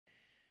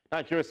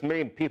Nigeria's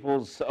main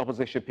people's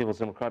opposition, People's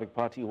Democratic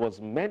Party,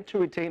 was meant to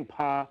retain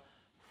power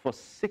for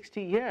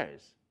 60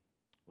 years.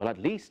 Well, at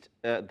least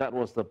that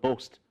was the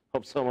boast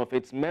of some of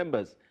its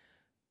members.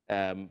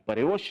 But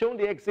it was shown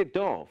the exit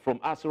door from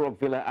Aso Rock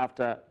Villa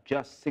after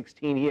just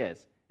 16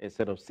 years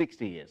instead of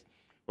 60 years.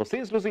 Well,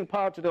 since losing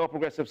power to the All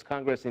Progressives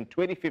Congress in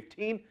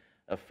 2015,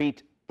 a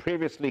feat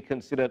previously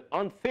considered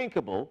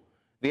unthinkable,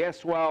 the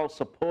erstwhile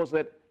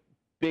supposed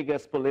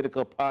biggest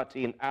political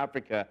party in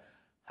Africa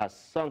has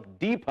sunk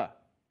deeper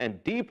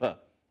and deeper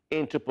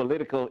into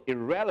political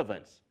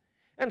irrelevance.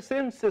 And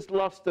since it's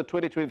lost the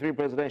 2023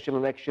 presidential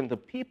election, the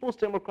People's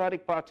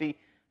Democratic Party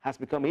has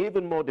become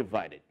even more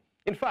divided.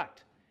 In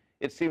fact,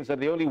 it seems that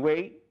the only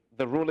way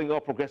the ruling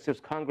All Progressives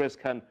Congress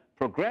can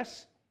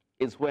progress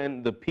is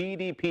when the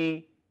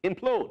PDP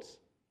implodes.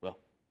 Well,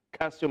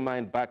 cast your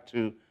mind back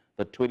to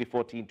the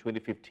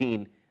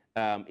 2014-2015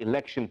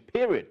 election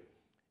period,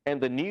 and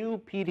the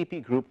new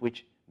PDP group,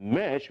 which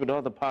merged with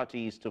other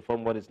parties to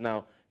form what is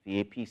now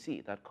the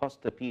APC, that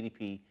cost the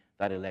PDP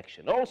that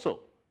election. Also,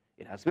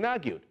 it has been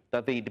argued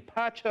that the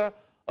departure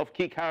of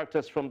key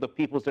characters from the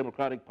People's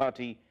Democratic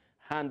Party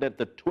handed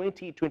the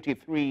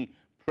 2023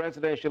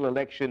 presidential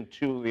election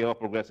to the All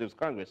Progressives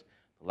Congress,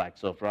 the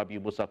likes of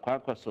Rabiu Musa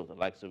Kwankwaso, the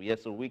likes of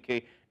Nyesom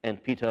Wike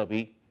and Peter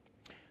Obi.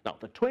 Now,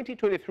 the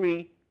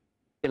 2023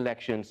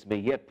 elections may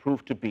yet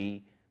prove to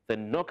be the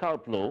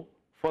knockout blow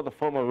for the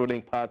former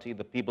ruling party,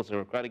 the People's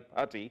Democratic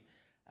Party,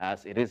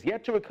 as it is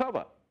yet to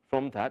recover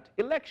from that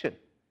election.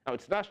 Now,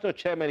 its national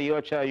chairman,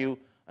 Iyorchayu,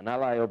 an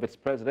ally of its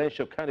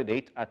presidential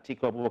candidate,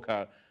 Atiku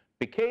Abubakar,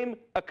 became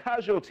a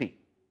casualty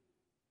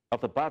of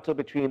the battle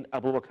between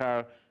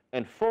Abubakar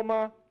and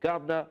former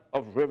governor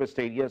of Rivers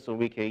State, Nyesom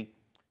Wike,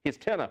 his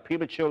tenure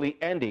prematurely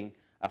ending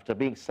after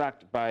being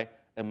sacked by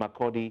a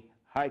Makurdi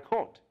High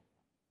Court.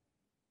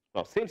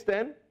 Well, since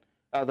then,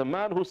 the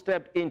man who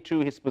stepped into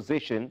his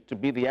position to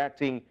be the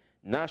acting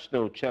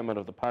national chairman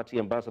of the party,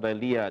 Ambassador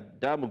Elia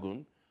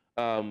Damugun,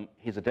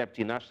 he's a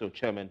deputy national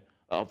chairman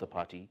of the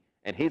party,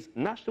 and his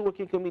national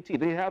working committee,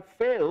 they have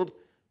failed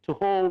to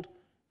hold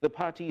the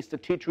party's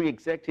statutory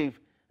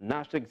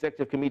national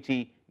executive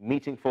committee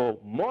meeting for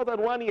more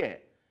than 1 year,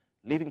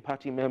 leaving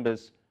party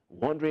members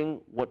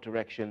wondering what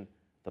direction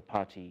the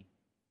party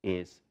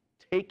is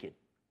taking.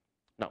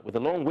 Now, with the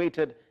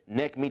long-awaited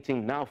NEC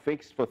meeting now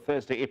fixed for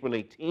Thursday, April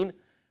 18,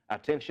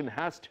 attention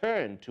has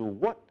turned to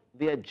what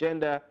the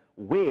agenda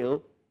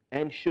will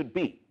and should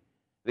be.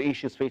 The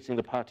issues facing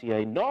the party are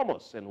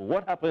enormous, and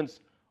what happens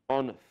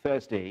on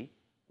Thursday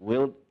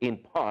will in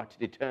part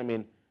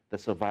determine the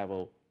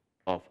survival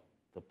of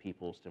the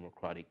People's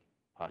Democratic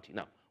Party.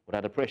 Now, what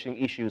are the pressing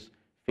issues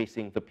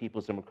facing the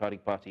People's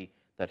Democratic Party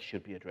that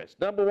should be addressed?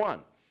 Number one,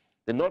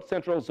 the North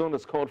Central Zone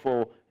has called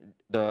for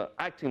the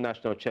acting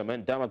national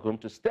chairman, Damagum,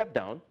 to step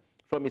down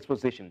from his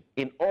position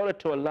in order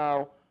to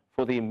allow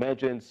for the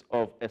emergence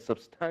of a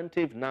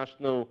substantive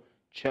national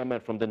chairman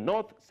from the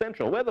North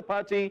Central, where the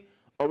party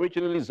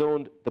originally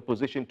zoned the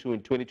position to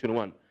in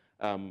 2021.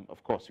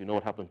 Of course, you know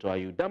what happened to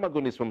Ayu.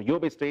 Damagun is from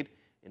Yobe State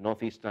in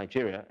northeast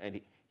Nigeria, and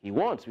he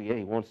wants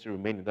to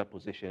remain in that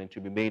position and to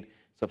be made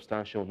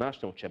substantial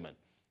national chairman.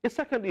 The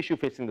second issue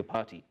facing the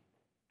party,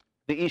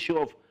 the issue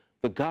of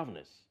the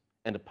governors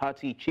and the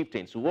party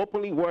chieftains who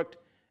openly worked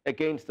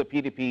against the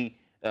PDP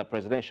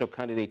presidential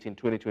candidate in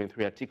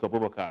 2023, Atiku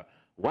Abubakar,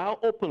 while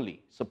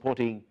openly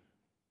supporting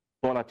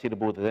Bola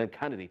Tinubu, the then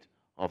candidate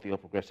of the All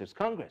Progressives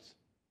Congress.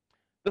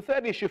 The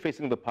third issue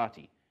facing the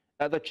party,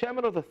 the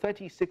chairman of the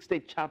 36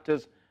 state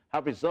chapters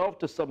have resolved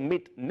to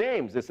submit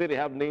names. They say they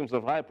have names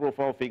of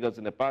high-profile figures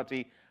in the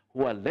party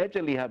who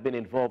allegedly have been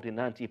involved in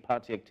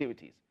anti-party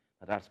activities.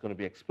 Now, that's going to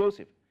be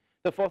explosive.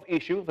 The fourth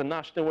issue, the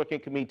National Working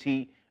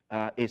Committee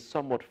is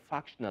somewhat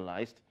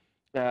factionalized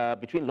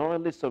between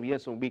loyalists of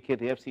Nyesom Wike,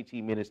 the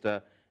FCT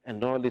minister,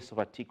 and loyalists of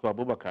Atiku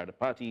Abubakar, the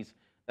party's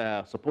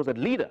supposed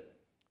leader.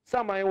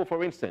 Sam Ayewo,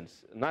 for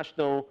instance,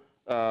 national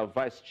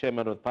vice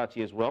chairman of the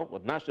party as well, or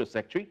national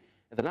secretary,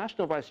 and the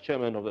national vice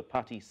chairman of the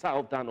party,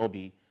 South Dan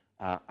Obi,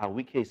 are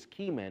Wike's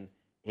key men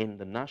in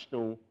the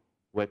National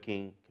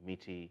Working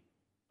Committee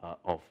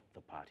of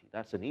the party.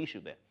 That's an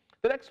issue there.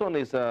 The next one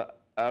is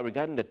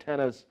regarding the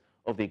tenures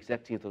of the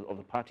executives of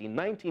the party. In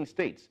 19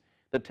 states,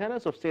 the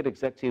tenures of state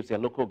executives, their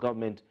local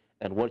government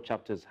and world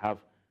chapters have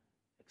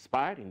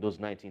expired in those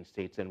 19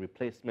 states, and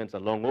replacements are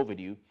long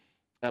overdue.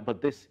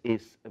 But this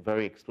is a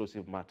very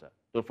explosive matter.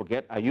 Don't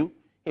forget, Ayu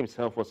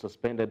himself was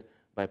suspended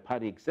by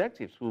party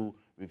executives who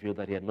revealed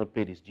that he had not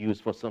paid his dues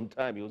for some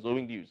time. He was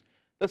owing dues.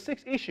 The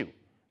sixth issue,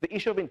 the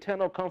issue of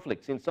internal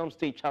conflicts in some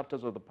state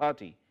chapters of the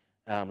party,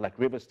 like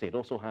Rivers State,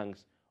 also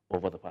hangs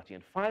over the party.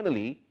 And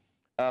finally,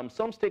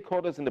 some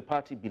stakeholders in the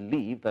party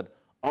believe that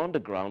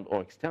underground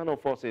or external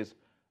forces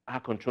are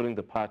controlling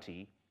the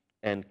party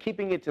and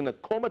keeping it in a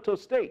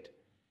comatose state.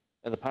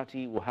 And the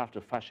party will have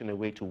to fashion a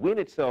way to win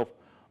itself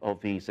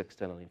of these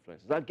external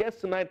influences. Our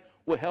guest tonight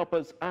will help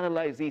us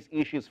analyze these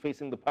issues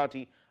facing the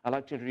party. I'd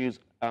like to introduce,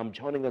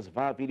 joining us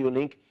via video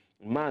link,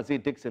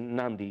 Mazi Dixon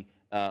Namdi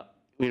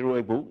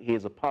Iroebu. He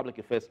is a public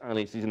affairs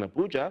analyst in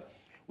Abuja.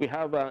 We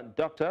have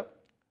Dr.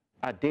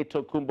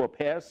 Adetokunbo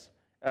Pierce.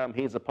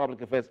 He's a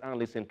public affairs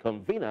analyst and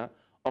convener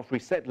of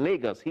Reset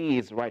Lagos. He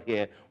is right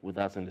here with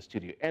us in the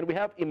studio. And we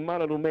have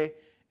Emmanuel Ume.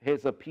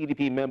 He's a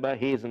PDP member.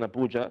 He is in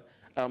Abuja.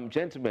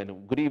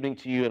 Gentlemen, good evening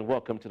to you and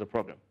welcome to the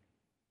program.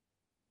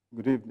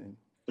 Good evening.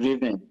 Good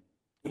evening.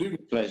 Good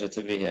evening. Pleasure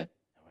to be here.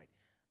 All right.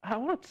 I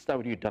want to start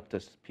with you, Dr.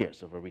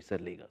 Pierce of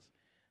Reset Lagos.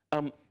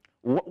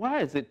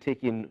 Why is it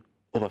taking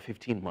over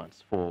 15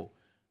 months for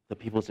the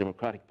People's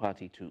Democratic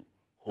Party to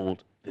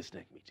hold this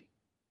NEC meeting?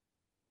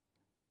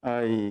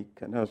 I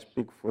cannot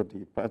speak for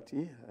the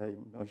party.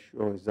 I'm not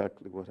sure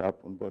exactly what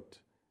happened, but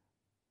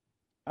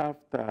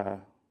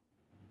after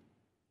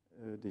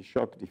the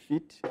shock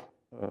defeat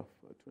of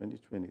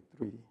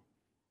 2023,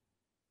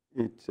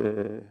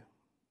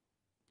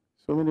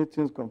 so many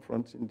things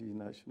confronting the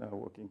National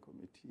Working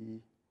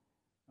Committee.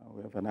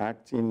 We have an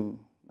acting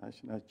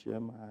national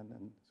chairman,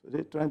 and so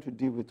they're trying to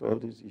deal with all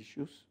these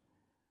issues.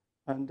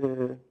 And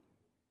the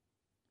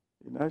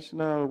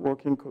National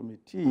Working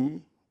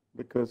Committee,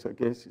 because I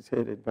guess it's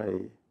headed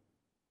by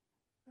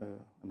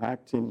an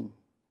acting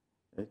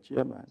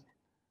chairman,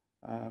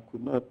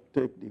 could not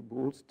take the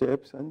bold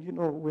steps. And, you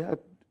know, we had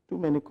too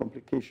many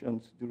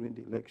complications during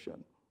the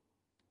election,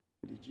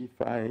 with the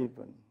G5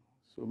 and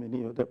so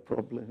many other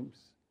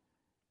problems.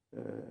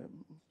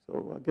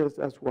 So I guess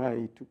that's why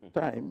it took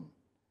time.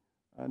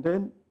 And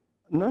then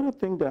another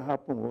thing that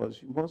happened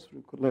was, you must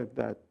recollect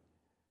that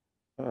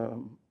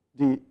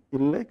the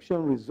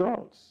election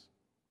results,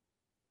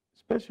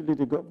 especially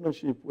the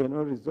governorship, were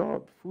not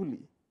resolved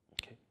fully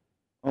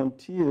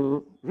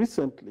until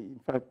recently, in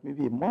fact,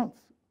 maybe a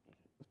month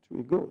or two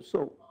ago.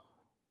 So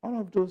all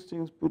of those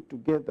things put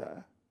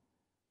together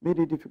made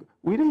it difficult.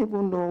 We didn't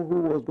even know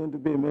who was going to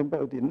be a member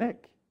of the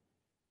NEC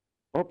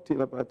up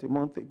till about a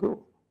month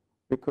ago,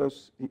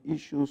 because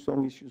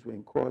some issues were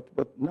in court.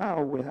 But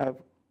now we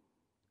have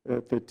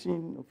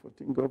 13 or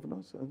 14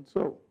 governors, and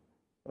so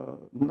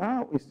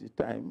now is the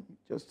time,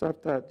 just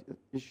after the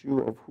issue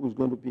of who's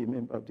going to be a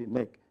member of the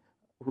NEC,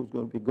 who's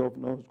going to be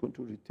governor, who's going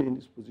to retain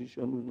his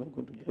position, who's not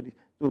going to get it.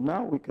 So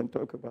now we can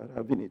talk about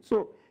having it.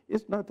 So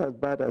it's not as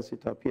bad as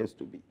it appears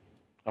to be.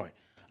 All right.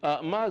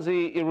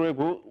 Mazi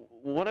Irebu,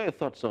 what are your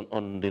thoughts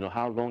on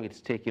how long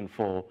it's taken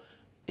for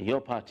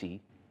your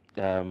party,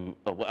 I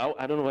don't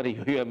know whether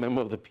you're a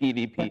member of the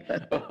PDP,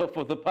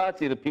 for the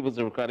party, the People's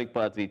Democratic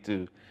Party,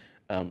 to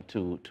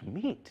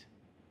meet?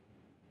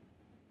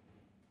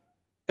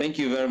 Thank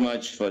you very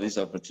much for this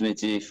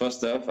opportunity.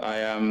 First off, I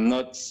am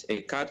not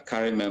a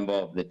card-carrying member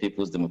of the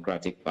People's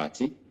Democratic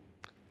Party,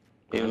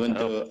 even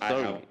though I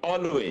have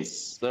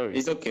always,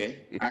 it's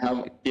okay,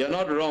 you're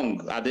not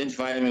wrong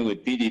identifying me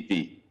with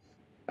PDP.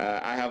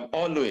 I have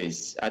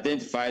always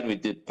identified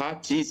with the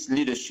party's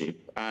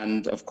leadership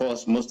and, of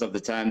course, most of the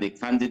time, the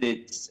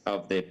candidates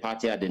of the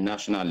party at the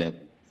national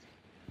level.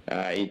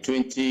 In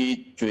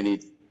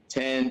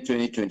 2010,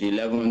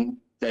 2011,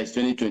 that's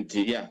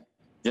 2020, yeah.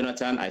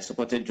 Jonathan, I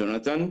supported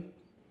Jonathan.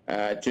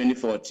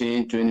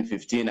 2014,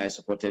 2015, I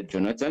supported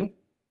Jonathan.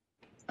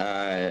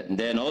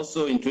 Then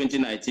also in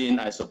 2019,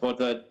 I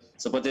supported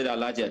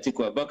Alhaji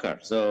Atiku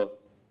Abubakar. So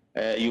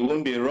you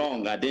won't be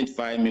wrong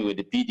identifying me with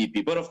the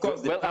PDP. But of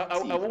course, I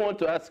want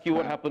to ask you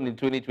what happened in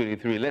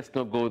 2023. Let's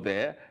not go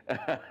there.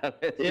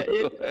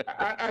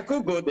 I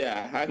could go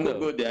there. I could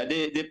go there.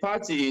 The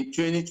party in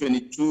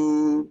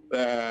 2022,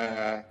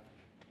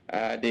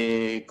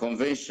 the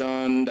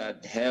convention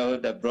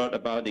that brought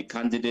about the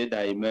candidate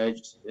that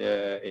emerged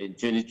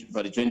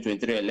for the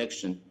 2023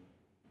 election,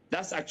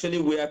 that's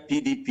actually where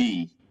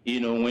PDP,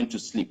 went to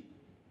sleep.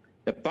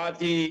 The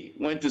party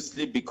went to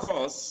sleep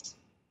because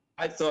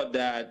I thought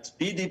that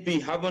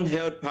PDP haven't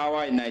held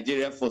power in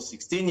Nigeria for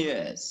 16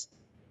 years,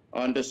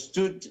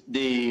 understood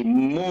the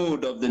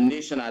mode of the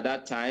nation at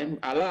that time.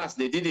 Alas,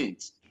 they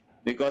didn't.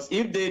 Because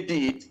if they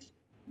did,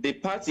 the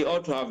party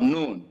ought to have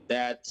known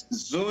that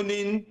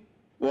zoning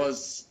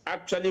was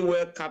actually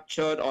well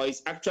captured, or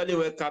is actually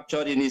well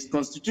captured in its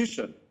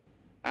constitution.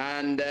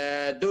 And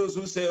those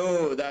who say,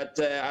 that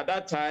at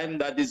that time,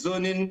 that the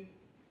zoning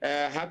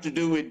had to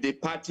do with the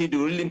party, the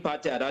ruling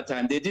party at that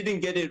time, they didn't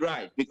get it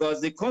right, because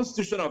the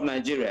Constitution of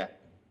Nigeria,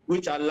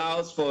 which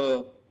allows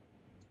for,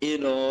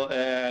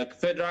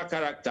 federal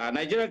character,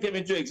 Nigeria came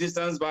into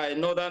existence by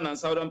Northern and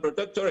Southern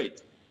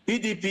Protectorate.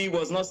 PDP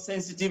was not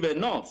sensitive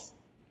enough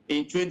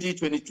in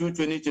 2022,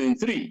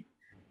 2023.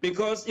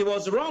 Because it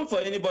was wrong for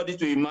anybody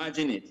to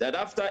imagine it, that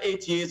after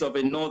 8 years of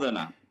a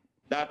northerner,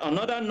 that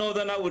another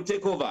northerner would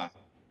take over.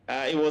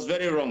 It was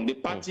very wrong. The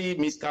party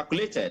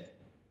miscalculated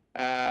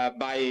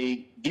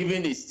by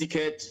giving its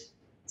ticket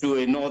to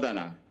a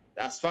northerner,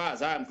 as far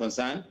as I am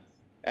concerned.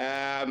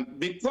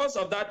 Because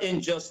of that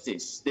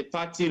injustice, the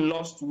party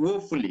lost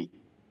woefully.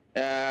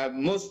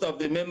 Most of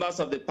the members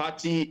of the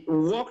party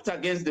worked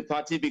against the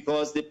party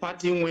because the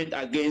party went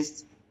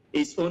against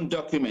its own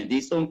document,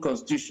 its own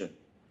constitution.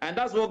 And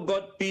that's what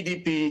got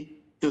PDP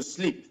to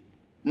sleep.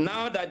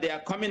 Now that they are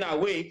coming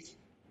awake,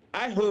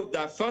 I hope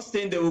that first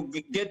thing they will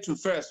get to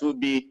first will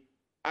be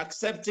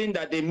accepting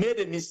that they made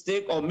a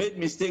mistake or made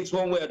mistakes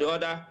one way or the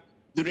other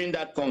during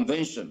that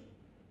convention.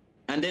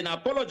 and then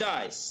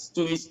apologize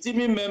to his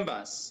teaming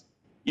members,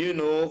 you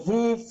know,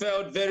 who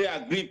felt very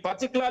aggrieved,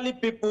 particularly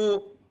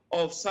people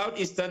of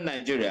southeastern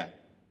Nigeria,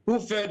 who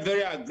felt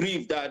very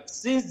aggrieved that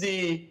since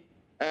the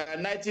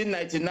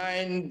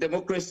 1999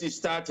 democracy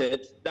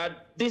started,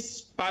 that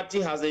this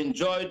party has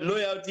enjoyed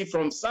loyalty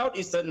from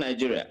southeastern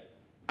Nigeria.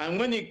 And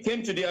when it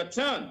came to their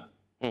turn,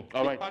 the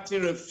party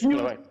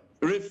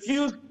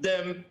refused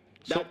them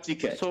that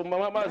ticket. So,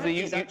 Mamazi,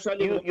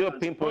 you're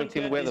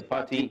pinpointing where the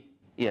party,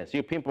 yes,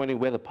 you're pinpointing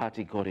where the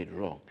party got it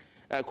wrong.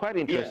 Quite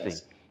interesting.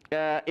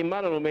 Yes.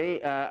 Emmanuel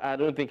May, I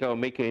don't think I'll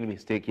make any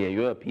mistake here.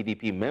 You're a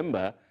PDP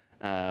member,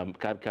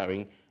 card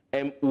carrying.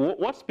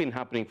 What's been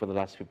happening for the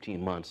last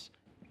 15 months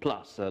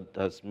plus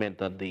has meant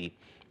that the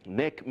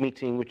NEC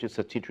meeting, which is a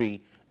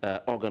statutory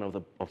organ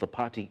of the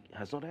party,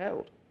 has not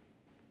held?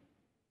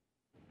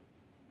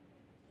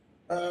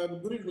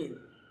 Good evening,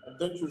 and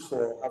thank you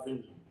for having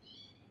me.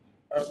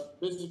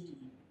 Basically,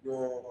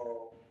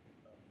 your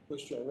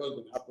question, what's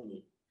been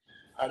happening?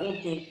 I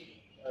don't think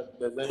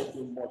there's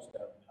anything much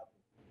that has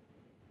happened,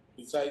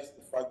 besides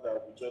the fact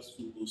that we just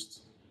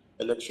finished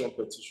election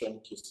petition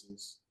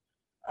cases,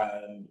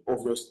 and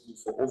obviously,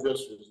 for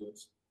obvious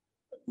reasons,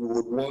 we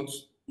would want,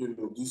 you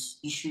know, these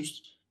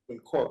issues in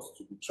court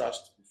to be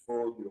trashed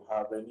before you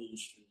have any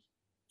issues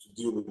to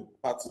deal with the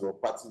party or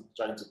party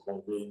trying to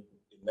convene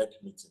a NEC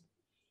meeting.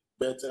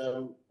 But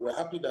we're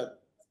happy that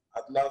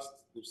at last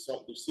they've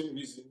seen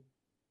reason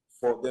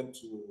for them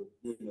to,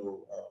 you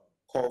know,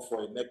 call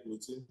for a NEC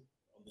meeting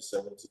on the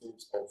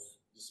 17th of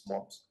this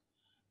month.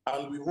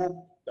 And we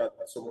hope that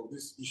some of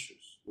these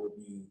issues will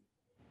be,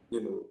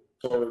 you know,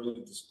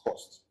 thoroughly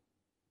discussed.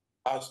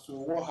 As to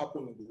what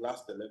happened in the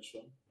last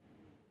election,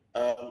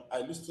 I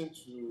listened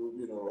to,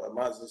 you know,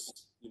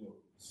 Amazi's, you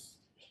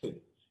know,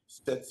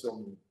 said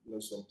some, you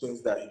know, some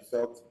things that he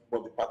felt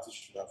what the party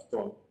should have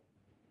done.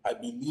 I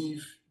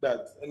believe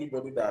that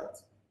anybody that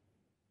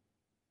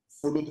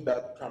followed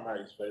that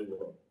primaries very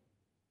well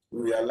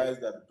will realize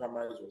that the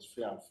primaries was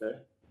fair and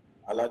fair.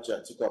 Alhaji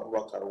Atiku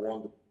Abubakar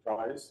won the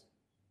primaries.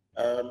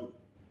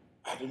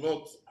 I do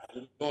not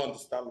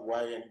understand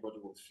why anybody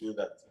would feel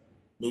that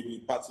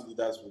maybe party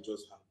leaders will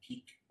just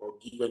handpick or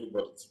give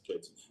anybody a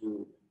ticket. If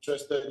you're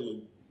interested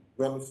in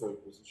running for a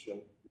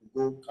position, you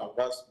go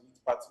canvass,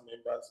 meet party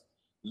members,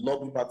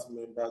 lobby party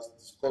members,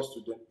 discuss to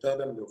them, tell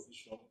them your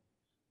vision.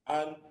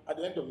 And at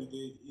the end of the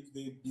day, if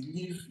they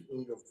believe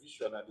in your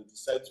vision and they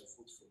decide to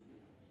vote for you,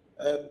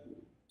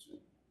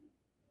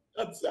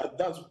 that's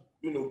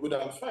you know, good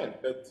and fine.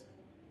 But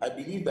I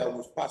believe that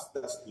we've passed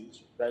that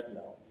stage right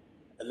now.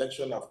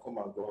 Election have come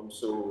and gone,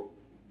 so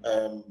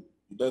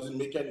it doesn't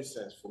make any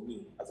sense for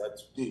me as I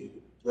today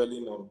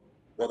dwelling on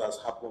what has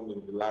happened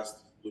in the last,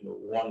 you know,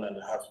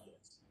 1.5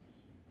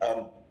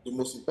 years. The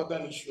most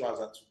important issue as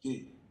of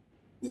today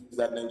is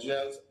that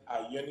Nigerians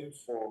are yearning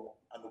for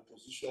an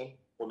opposition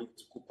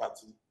political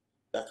party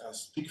that can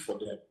speak for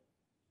them.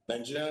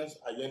 Nigerians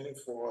are yearning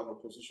for an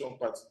opposition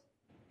party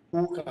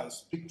who can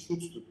speak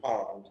truth to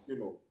power and, you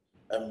know,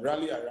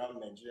 rally around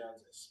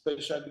Nigerians,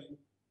 especially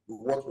with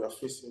what we are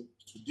facing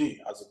today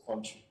as a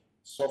country,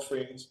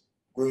 sufferings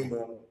going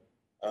on,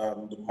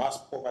 the mass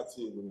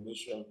poverty in the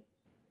nation,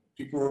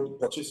 people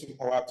purchasing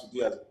power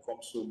today has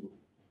become so low.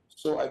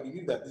 So I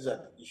believe that these are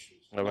the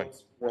issues, not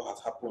what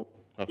has happened,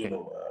 you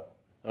know.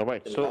 All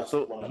right, so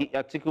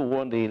Atiku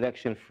won the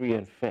election free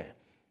and fair.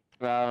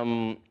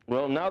 Well,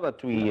 now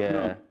that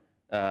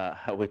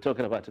we're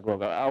talking about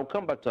Atiku, I'll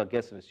come back to our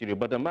guest in the studio,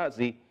 but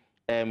Amazi,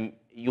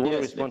 you want to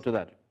respond to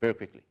that very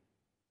quickly?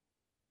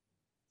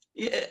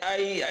 Yeah,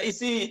 I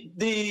see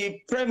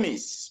the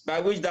premise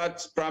by which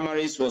that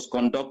primaries was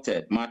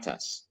conducted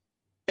matters.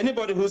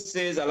 Anybody who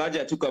says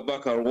Alhaji Atiku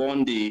Abubakar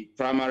won the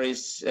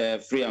primaries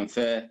free and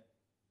fair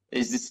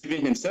is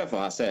deceiving himself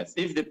or herself.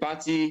 If the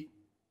party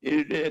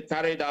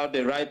carried out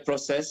the right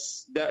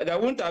process, there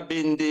wouldn't have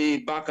been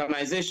the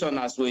balkanization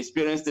as we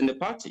experienced in the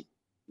party,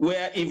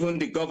 where even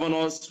the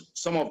governors,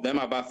 some of them,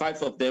 about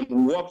 5 of them,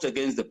 worked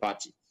against the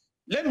party.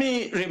 Let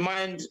me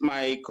remind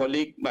my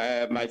colleague,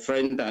 my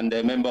friend and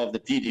a member of the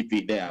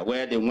PDP there,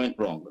 where they went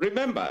wrong.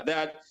 Remember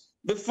that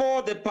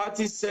before the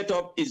party set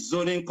up its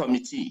zoning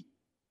committee,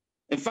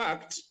 in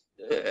fact,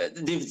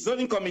 the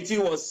zoning committee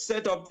was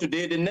set up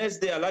today. The next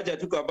day, Alhaji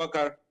Atiku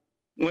Abubakar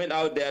went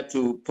out there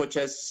to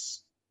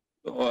purchase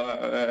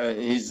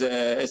his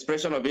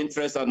expression of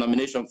interest and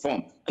nomination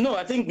form. No,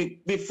 I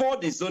think before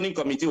the zoning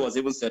committee was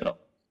even set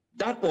up,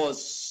 that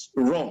was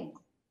wrong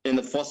in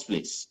the first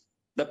place.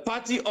 The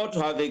party ought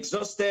to have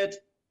exhausted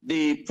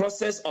the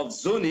process of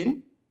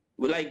zoning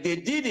like they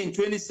did in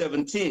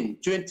 2017,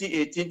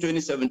 2018,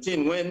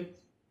 2017, when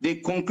they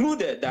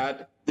concluded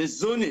that the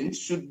zoning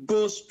should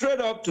go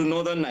straight up to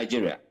northern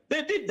Nigeria.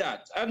 They did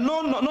that, and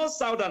no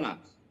southerner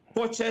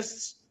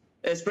purchased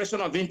expression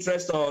of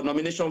interest or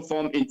nomination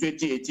form in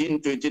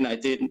 2018,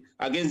 2019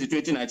 against the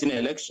 2019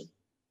 election.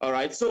 All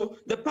right, so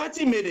the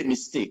party made a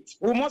mistake.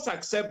 We must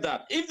accept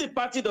that. If the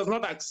party does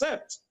not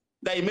accept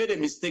that it made a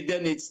mistake,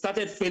 then it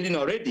started failing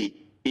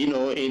already, you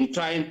know, in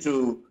trying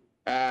to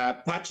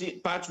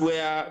patch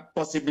where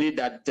possibly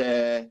that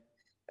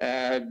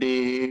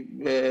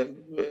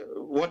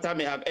water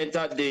may have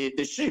entered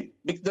the ship.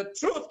 The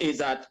truth is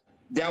that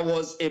there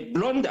was a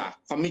blunder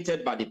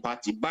committed by the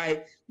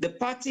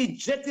party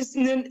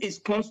jettisoning its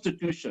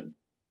constitution.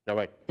 All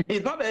right.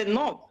 It's not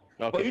enough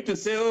for you to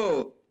say,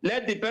 oh,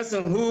 let the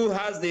person who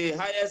has the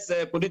highest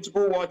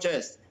political war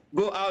chest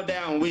go out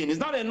there and win. It's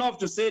not enough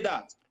to say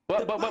that.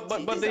 But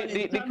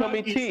the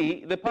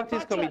committee, the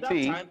party's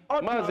committee,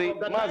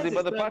 Mazi,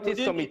 but the party's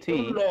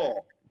committee,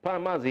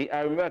 Mazi,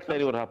 I remember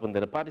clearly what happened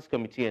there. The party's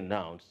committee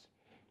announced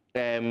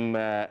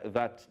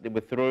that they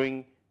were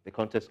throwing the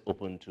contest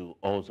open to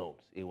all zones.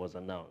 It was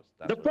announced.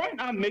 The point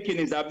I'm making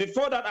is that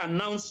before that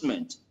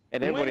announcement,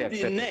 and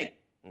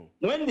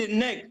when the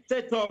NEC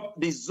set up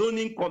the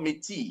zoning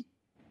committee,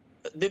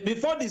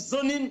 before the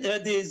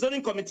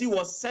zoning committee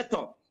was set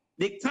up,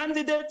 the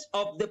candidate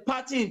of the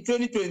party in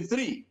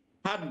 2023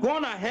 had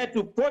gone ahead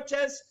to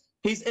purchase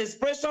his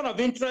expression of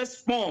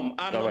interest form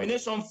and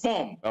nomination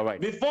form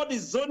before the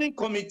zoning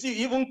committee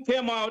even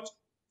came out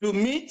to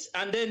meet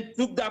and then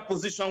took that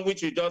position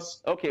which you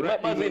just but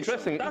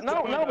interesting.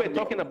 Now we're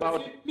talking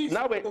about please,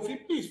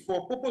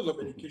 for purpose of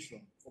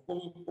education,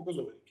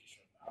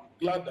 I'm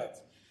glad that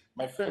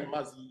my friend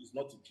Mazi is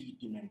not a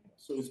PDP member,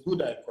 so it's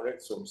good I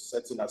correct some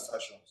certain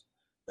assertions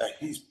that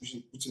he's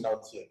putting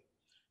out here.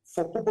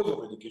 For purpose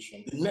of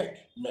education, the NEC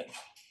met,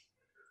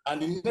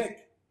 and the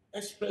NEC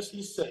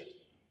expressly said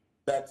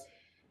that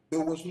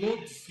there was no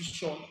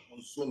decision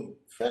on zoning,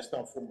 first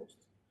and foremost,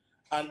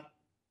 and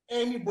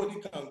anybody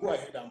can go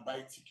ahead and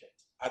buy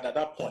tickets at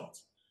that point.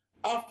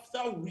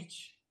 After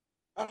which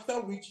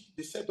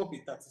they set up a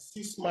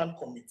 36-man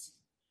committee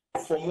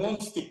from one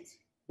state,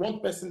 one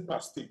person per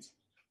state.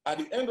 At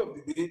the end of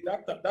the day,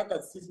 that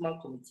 36-man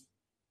committee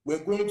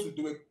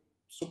were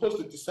supposed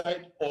to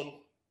decide on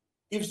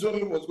if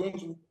zoning was going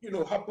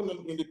to happen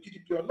in the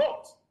PDP or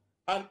not.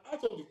 And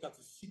out of the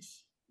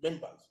 36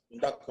 members in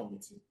that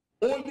committee,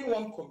 only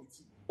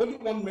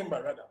one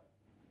member rather,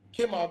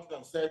 came out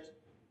and said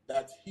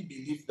that he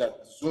believed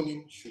that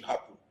zoning should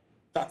happen.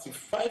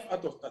 35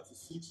 out of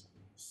 36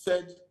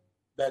 said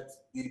that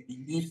they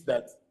believed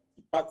that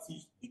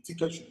the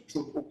ticket should be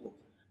thrown open.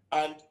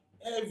 And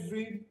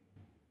every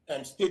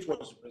state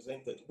was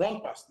represented, one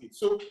per state.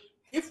 So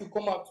if we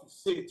come out to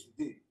say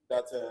today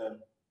that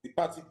the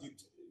party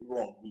did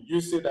wrong,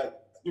 you say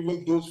that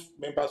even those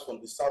members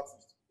from the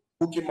Southeast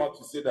who came out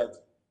to say that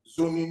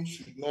zoning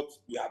should not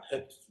be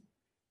adhered to,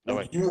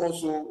 you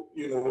also,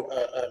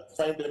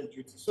 find them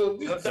guilty. So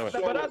but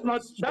that's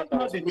not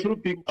the true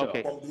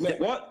picture.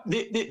 What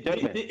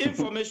the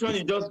information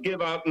you just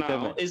gave out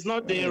now is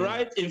not the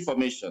right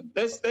information.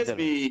 Let's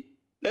be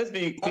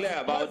clear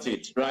about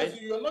it, right?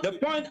 The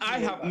point I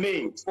have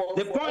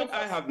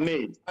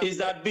made is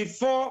that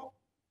before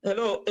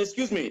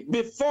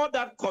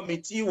that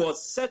committee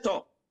was set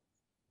up,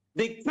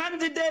 the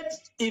candidate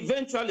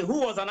eventually, who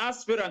was an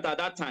aspirant at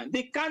that time,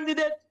 the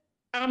candidate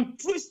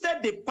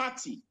twisted the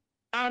party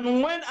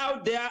and went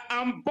out there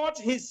and bought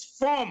his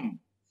form.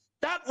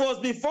 That was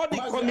before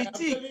the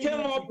committee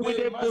came up with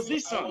a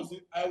position.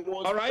 I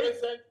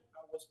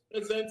was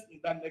present in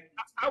that next meeting.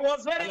 I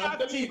was very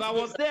active. I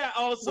was there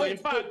also. In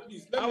fact,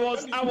 I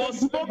was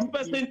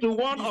spokesperson to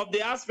one of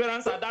the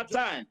aspirants at that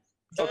time.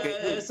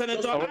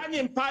 Senator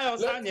Anyim,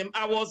 Pius Anyim,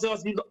 I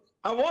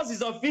was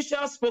his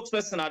official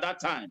spokesperson at that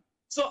time.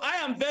 So I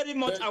am very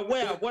much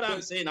aware of what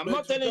I'm saying. I'm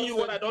not telling you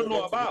what I don't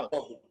know about.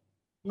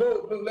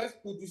 No, let's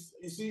put this.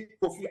 You see,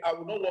 Kofi, I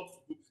would not want to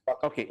put this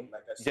back. Okay,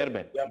 like I said,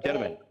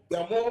 gentlemen. They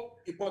are more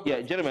important.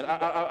 Yeah, gentlemen,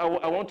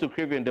 I want to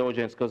crave your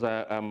indulgence because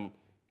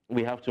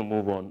we have to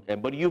move on.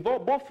 But you've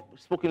both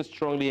spoken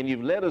strongly and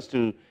you've led us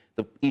to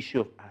the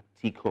issue of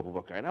Atiku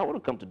Abubakar. And I want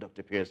to come to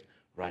Dr. Pierce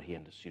right here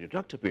in the studio.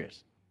 Dr.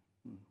 Pierce,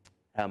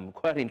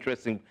 quite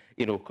interesting,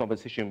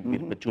 conversation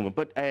with Matuma.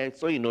 But I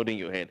saw you nodding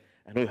your head.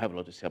 I know you have a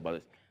lot to say about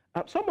this.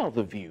 Some of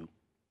the view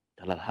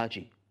that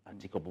Alhaji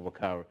Atiku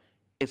Abubakar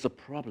is a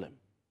problem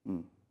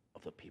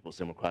of the People's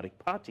Democratic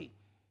Party.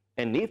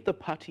 And if the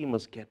party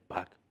must get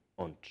back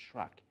on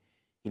track,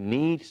 he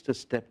needs to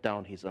step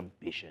down his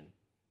ambition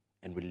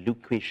and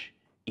relinquish,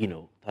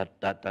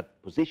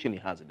 that position he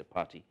has in the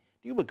party.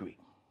 Do you agree?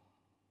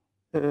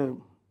 A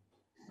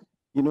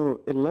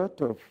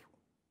lot of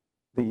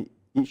the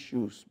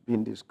issues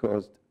being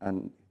discussed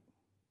and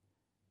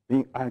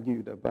being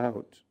argued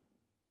about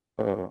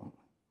are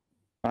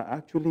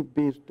actually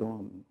based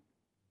on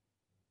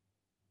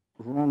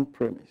wrong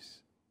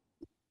premise.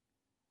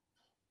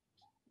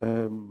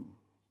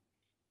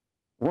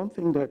 One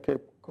thing that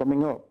kept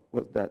coming up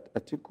was that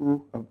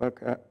Atiku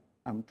Abubakar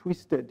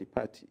twisted the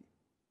party.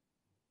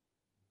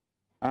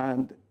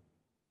 And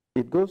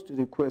it goes to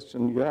the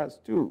question you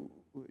asked too,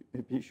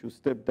 maybe he should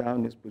step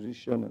down his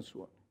position and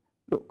so on.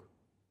 Look,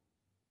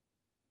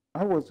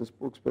 I was a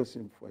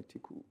spokesperson for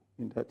Atiku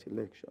in that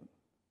election,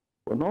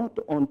 but not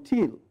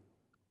until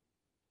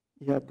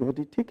he had got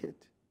the ticket.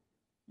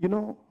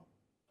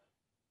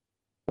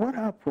 What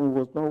happened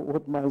was not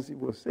what Mazi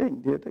was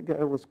saying. The other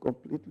guy was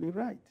completely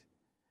right.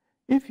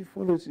 If he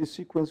follows the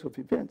sequence of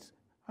events,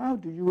 how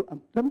do you,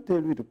 let me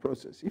tell you the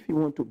process. If you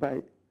want to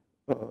buy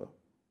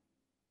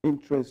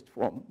interest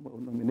form or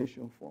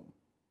nomination form.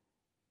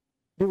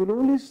 They will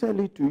only sell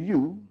it to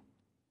you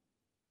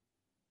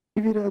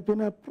if it has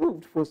been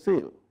approved for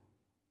sale.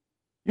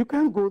 You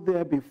can't go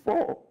there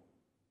before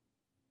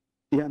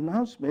the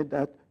announcement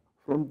that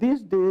from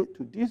this day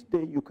to this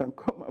day you can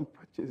come and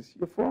purchase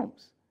your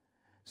forms.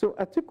 So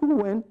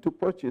Atiku went to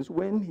purchase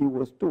when he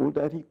was told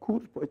that he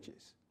could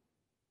purchase.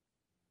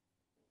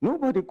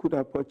 Nobody could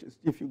have purchased.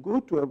 If you go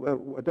to a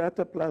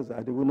Wadata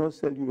Plaza, they will not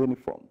sell you any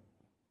form.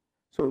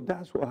 So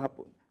that's what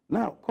happened.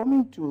 Now,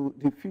 coming to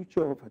the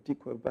future of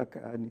Atiku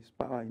Abubakar and his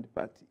power in the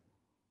party,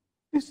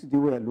 this is the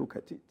way I look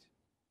at it.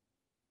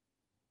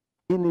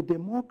 In a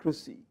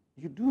democracy,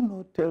 you do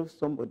not tell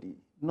somebody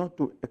not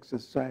to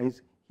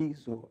exercise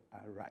his or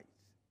her rights.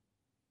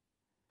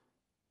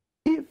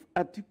 If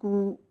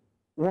Atiku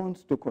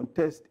wants to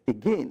contest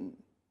again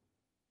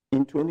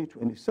in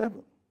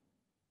 2027,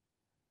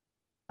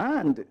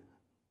 and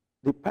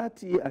the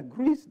party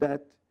agrees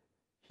that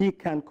he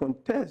can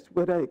contest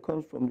whether it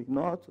comes from the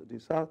north or the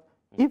south,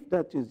 if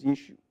that is the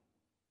issue,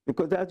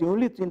 because that's the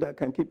only thing that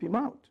can keep him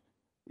out.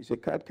 He's a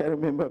card-carrying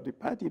member of the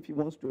party. If he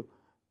wants to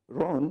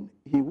run,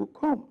 he will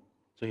come.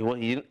 So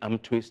he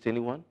didn't twist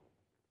anyone?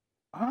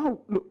 How?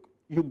 Look,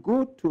 you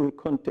go to a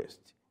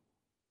contest,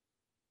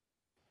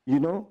 you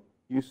know,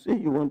 you say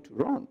you want to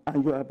run,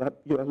 and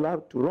you're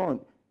allowed to run.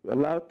 You're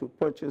allowed to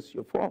purchase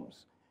your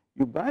forms.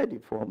 You buy the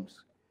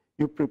forms,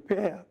 you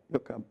prepare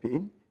your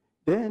campaign,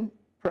 then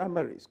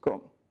primaries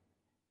come.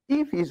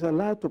 If he's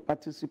allowed to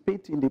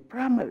participate in the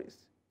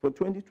primaries for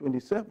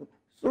 2027,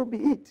 so be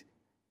it.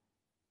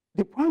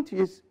 The point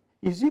is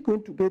he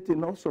going to get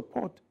enough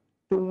support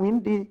to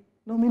win the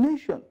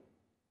nomination?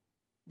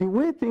 The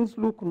way things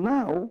look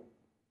now,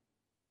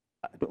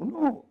 I don't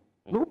know.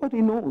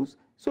 Nobody knows.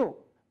 So,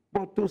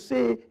 but to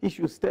say he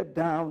should step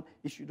down,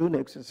 he shouldn't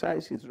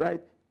exercise his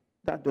right,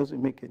 that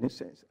doesn't make any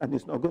sense, and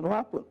it's not going to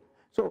happen.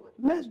 So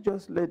let's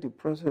just let the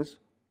process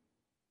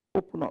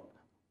open up.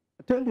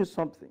 I'll tell you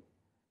something.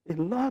 A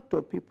lot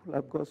of people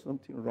have got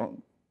something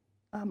wrong.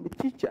 I'm a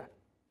teacher,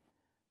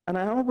 and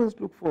I always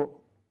look for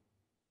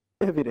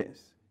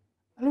evidence.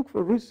 I look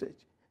for research.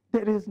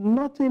 There is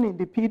nothing in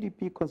the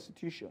PDP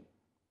constitution.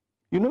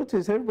 You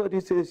notice everybody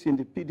says in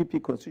the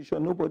PDP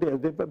constitution, nobody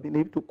has ever been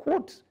able to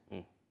quote.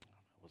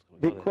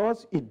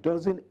 Because it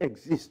doesn't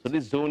exist. So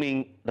this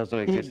zoning doesn't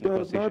exist in the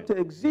Constitution? It does not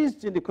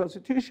exist in the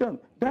Constitution.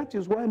 That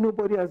is why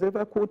nobody has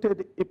ever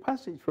quoted a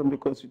passage from the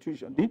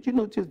Constitution. Did you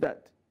notice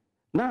that?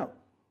 Now,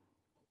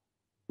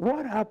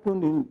 what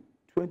happened in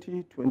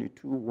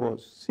 2022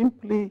 was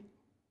simply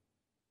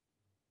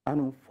an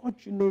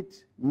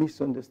unfortunate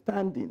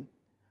misunderstanding,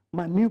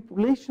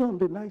 manipulation of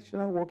the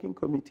National Working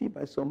Committee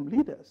by some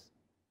leaders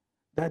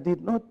that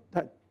did not,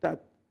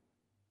 that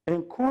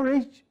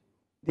encouraged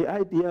the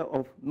idea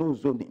of no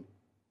zoning.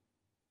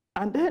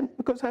 And then,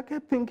 because I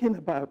kept thinking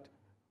about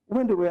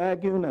when they were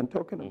arguing and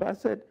talking about, I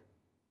said,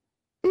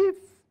 if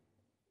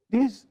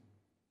these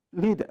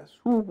leaders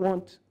who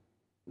want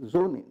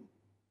zoning,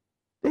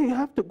 they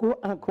have to go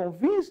and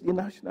convince the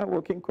National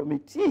Working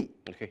Committee.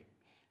 Okay.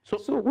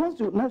 So once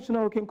the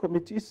National Working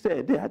Committee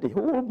said, they had a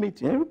whole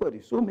meeting, everybody,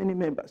 so many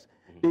members,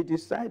 they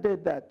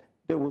decided that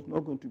there was not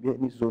going to be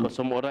any zoning. Because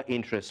some other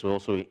interests were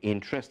also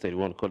interested,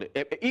 one call it.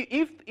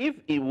 If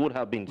it would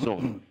have been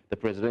zoned, the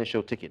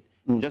presidential ticket,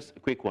 just a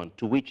quick one,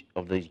 to which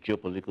of these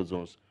geopolitical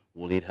zones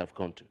will it have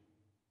gone to?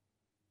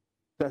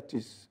 That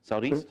is...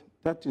 Southeast?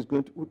 That is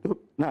going to...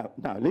 Now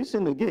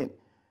listen again.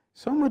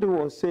 Somebody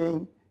was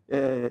saying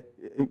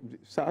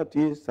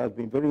Southeast has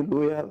been very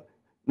loyal.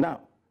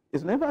 Now,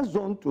 it's never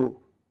zoned to...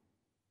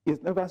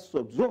 It's never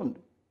sub-zoned.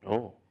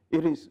 Oh.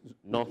 It is...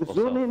 North or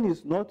zoning south?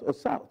 is north or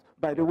south.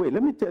 By the way,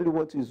 let me tell you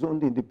what is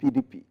zoned in the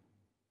PDP.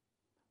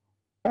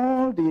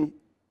 All the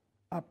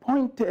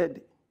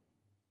appointed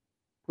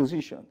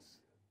positions,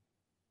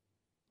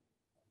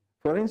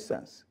 for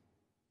instance,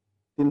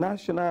 the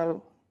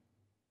National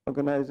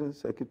Organizing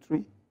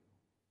Secretary,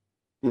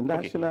 the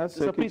National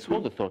Secretary... So please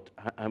hold the thought.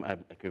 I'm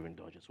giving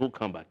indulgence. We'll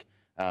come back.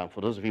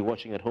 For those of you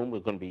watching at home, we're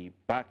going to be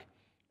back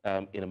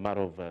in a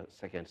matter of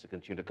seconds to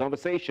continue the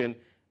conversation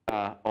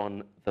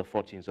on the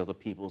 14th of the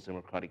People's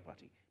Democratic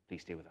Party.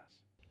 Please stay with us.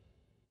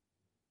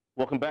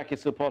 Welcome back.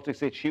 It's the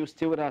Politics HQ.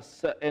 Still with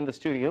us in the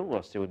studio,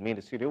 well, still with me in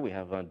the studio, we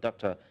have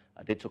Dr.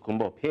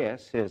 Adetokunbo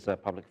Pierce, who's a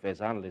public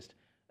affairs analyst,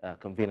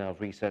 convener of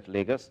Reset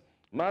Lagos.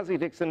 Mazi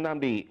Dixon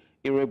Namdi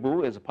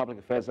Irebu is a public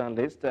affairs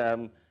analyst,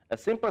 a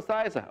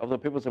sympathizer of the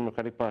People's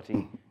Democratic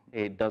Party.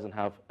 He doesn't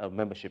have a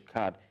membership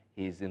card.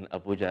 He's in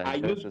Abuja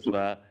as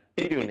well.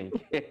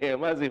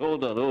 Mazi,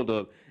 hold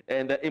on.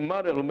 And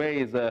Emmanuel Ume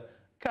is a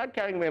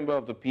card-carrying member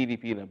of the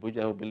PDP in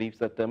Abuja who believes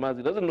that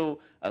Mazi doesn't know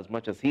as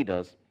much as he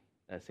does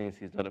since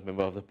he's not a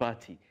member of the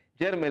party.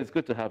 Gentlemen, it's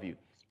good to have you.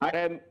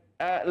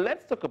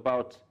 Let's talk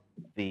about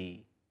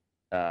the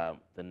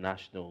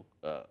national,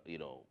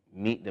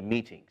 the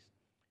meetings.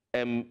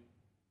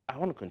 I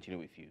want to continue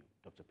with you,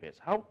 Dr. Pierce.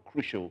 How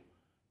crucial,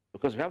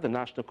 because we have the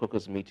national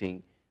caucus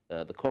meeting,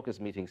 the caucus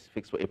meetings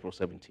fixed for April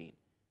 17.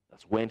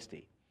 That's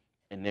Wednesday.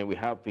 And then we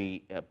have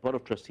the Board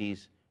of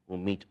Trustees will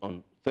meet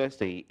on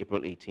Thursday,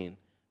 April 18,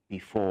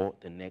 before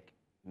the NEC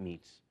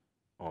meets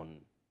on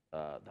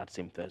that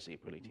same Thursday,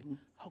 April 18th.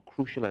 How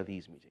crucial are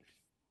these meetings?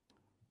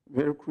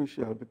 Very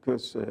crucial,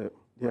 because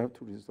they have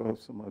to resolve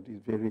some of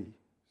these very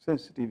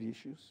sensitive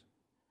issues.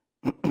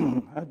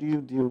 How do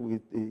you deal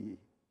with the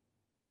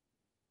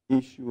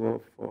issue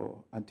of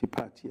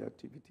anti-party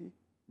activity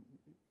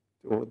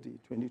toward the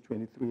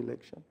 2023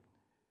 election?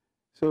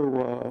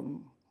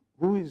 So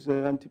who is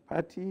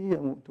anti-party,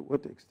 and to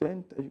what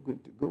extent are you going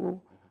to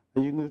go?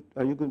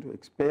 Are you going to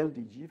expel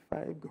the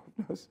G5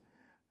 governors?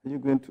 Are you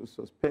going to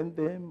suspend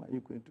them? Are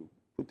you going to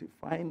put a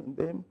fine on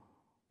them?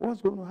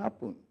 What's going to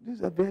happen?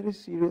 These are very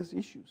serious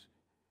issues,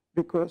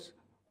 because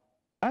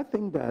I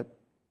think that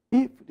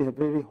if they're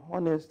very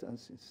honest and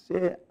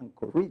sincere and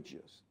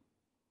courageous,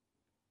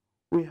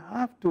 we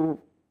have to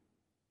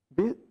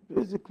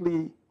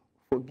basically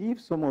forgive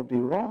some of the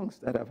wrongs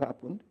that have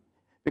happened,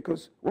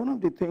 because one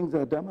of the things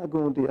that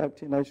Damagun, the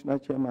acting national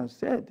chairman,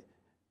 said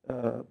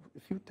a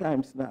few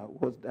times now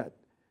was that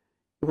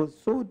it was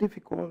so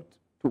difficult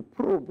to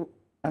probe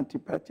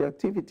anti-party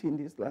activity in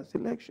this last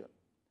election.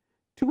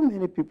 Too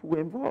many people were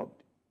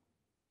involved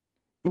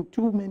in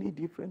too many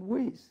different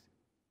ways.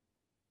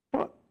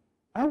 But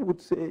I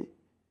would say,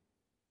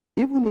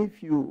 even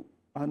if you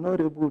are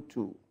not able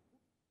to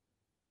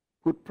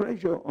put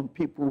pressure on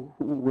people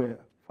who were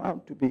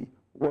found to be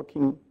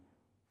working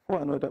for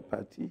another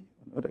party,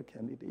 another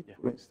candidate,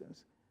 for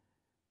instance,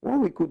 what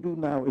we could do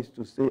now is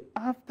to say,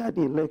 after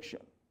the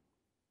election,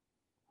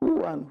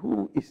 who and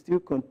who is still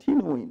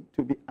continuing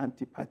to be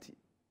anti-party?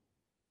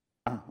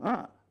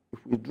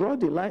 If we draw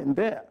the line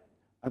there,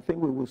 I think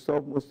we will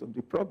solve most of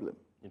the problem.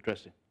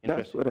 Interesting.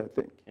 That's what I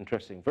think.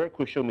 Interesting. Very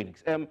crucial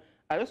meetings.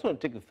 I just want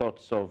to take the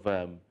thoughts of,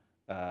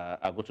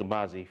 I'll go to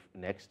Mazi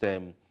next,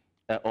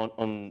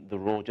 on the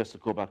role, just to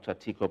go back to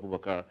Atiku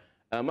Abubakar.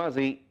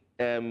 Mazi,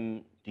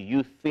 do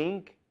you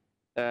think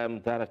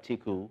that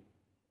Atiku,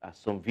 as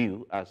some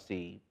view, as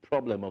the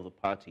problem of the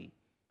party,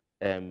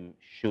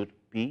 should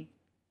be,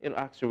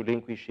 asked to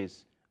relinquish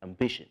his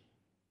ambition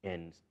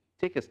and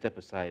take a step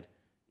aside,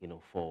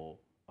 for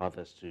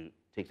others to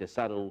take the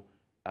saddle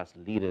as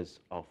leaders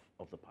of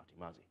the party?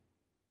 Mazi.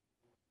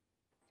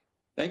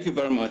 Thank you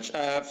very much.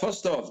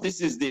 First off,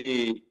 this is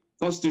the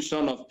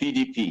Constitution of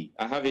PDP.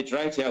 I have it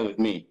right here with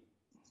me.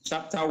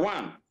 Chapter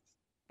 1.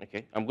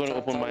 Okay, I'm going to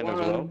open mine as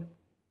well.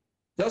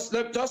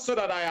 Just so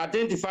that I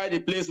identify the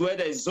place where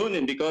there is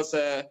zoning, because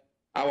our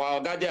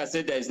Ogadia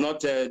said there is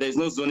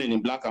no zoning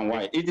in black and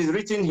white. It is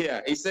written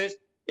here. It says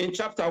in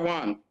chapter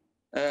 1,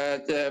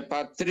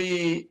 part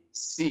 3C,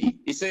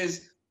 it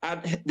says,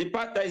 the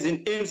part that is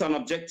in aims and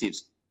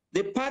objectives,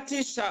 the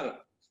party shall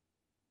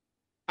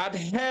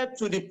adhere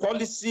to the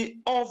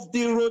policy of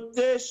the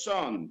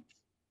rotation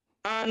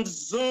and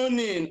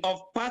zoning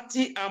of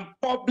party and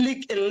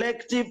public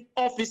elective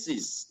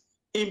offices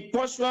in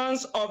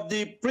pursuance of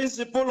the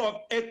principle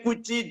of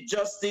equity,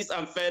 justice,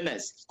 and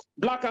fairness.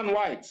 Black and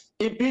white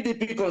in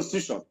PDP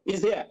Constitution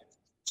is here.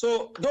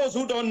 So those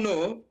who don't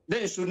know,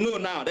 they should know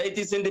now that it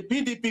is in the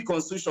PDP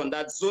Constitution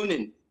that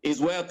zoning is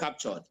well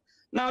captured.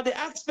 Now, the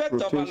aspect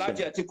of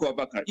Alhaji Atiku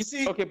Abubakar, you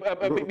see... Okay,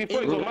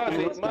 before you go,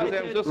 Mazi,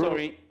 I'm so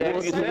sorry.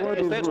 Is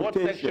that what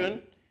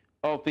section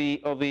of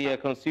the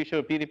Constitution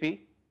of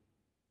PDP?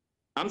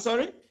 I'm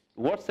sorry?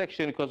 What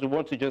section? Because we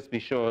want to just be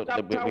sure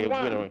that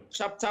we're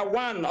Chapter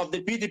 1 of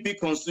the PDP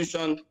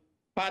Constitution,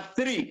 Part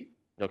 3.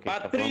 Okay,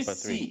 Part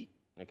 3C.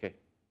 Okay.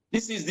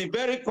 This is the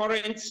very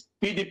current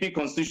PDP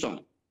Constitution.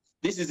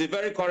 This is the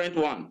very current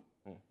one,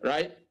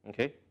 right?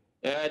 Okay.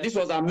 This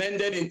was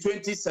amended in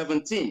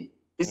 2017.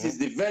 This is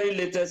the very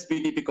latest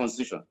PDP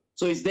Constitution.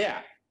 So it's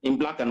there in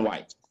black and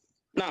white.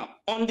 Now,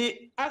 on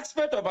the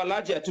aspect of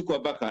Alhaji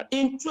Atiku Abubakar,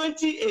 in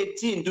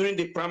 2018, during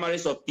the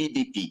primaries of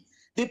PDP,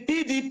 the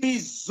PDP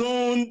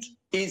zoned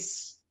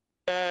its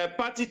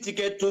party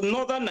ticket to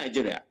northern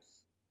Nigeria.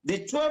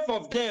 The 12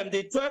 of them,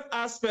 the 12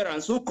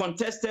 aspirants who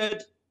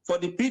contested for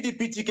the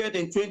PDP ticket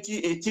in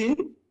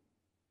 2018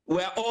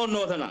 were all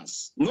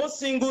northerners. No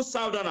single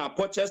southerner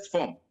purchased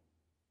form.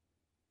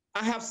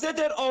 I have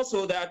stated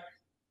also that,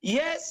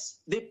 yes,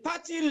 the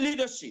party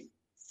leadership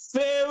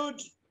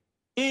failed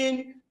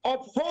in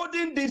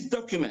upholding this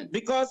document,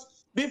 because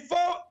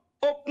before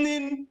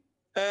opening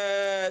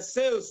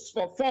sales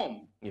for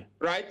form,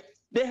 right,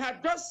 they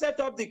had just set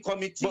up the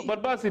committee.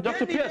 But Mazi,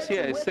 Dr. Pierce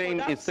here is saying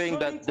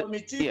that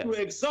to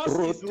exhaust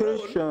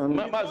rotation.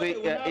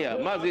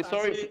 Mazi,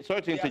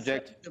 sorry to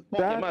interject.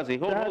 Mazi,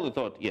 hold the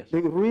thought. Yes.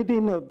 The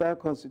reading of that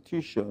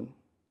constitution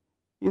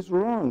is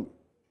wrong.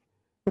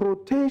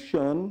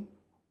 Rotation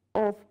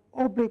of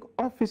public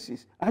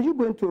offices. Are you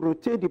going to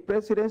rotate the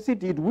presidency?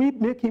 Did we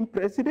make him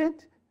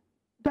president?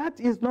 That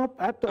is not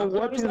part of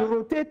what is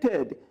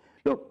rotated.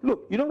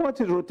 Look, you know what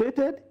is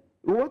rotated?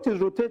 What is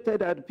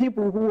rotated are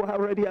people who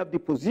already have the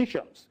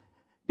positions.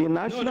 The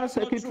national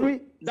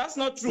secretary. That's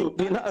not true.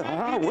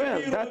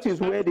 Well, that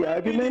is where the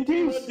argument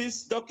is.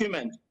 This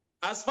document,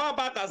 as far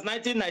back as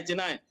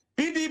 1999,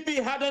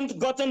 PDP hadn't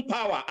gotten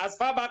power as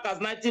far back as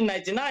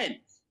 1999.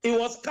 It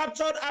was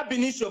captured ab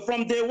initio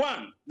from day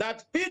one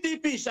that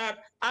PDP shall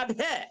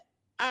adhere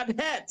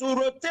to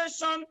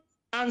rotation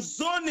and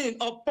zoning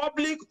of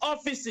public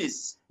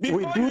offices. We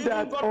do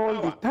that all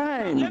the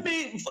time. Let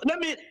me.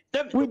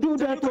 We do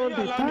that all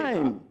the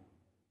time.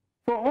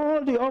 For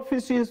all the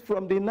offices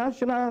from the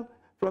national,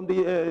 from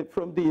the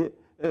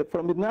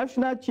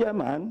national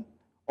chairman,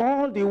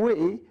 all the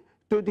way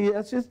to the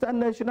assistant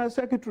national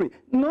secretary,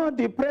 not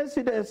the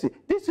presidency.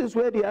 This is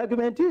where the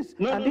argument is,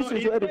 and this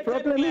is where the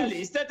problem is.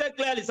 It's stated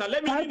clearly, sir.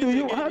 Let me how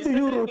do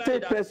you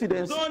rotate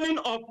presidency? Zoning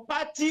of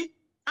party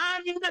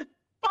and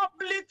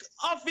public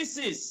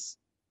offices.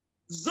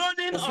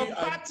 Zoning of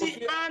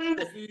party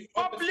and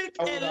public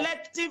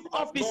elective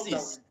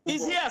offices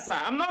is here, sir.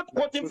 I'm not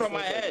quoting from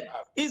my head.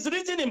 It's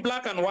written in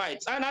black and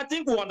white, and I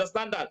think we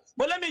understand that.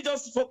 But let me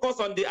just focus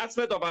on the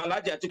aspect of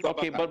Alhaji Atiku Abubakar.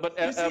 Okay,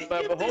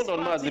 but hold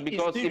on, Mazi,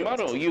 because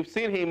Emmanuel, you've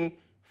seen him,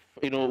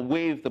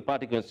 waive the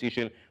party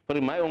constitution. But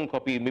in my own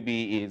copy,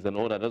 maybe is an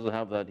order doesn't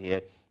have that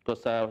here,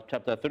 because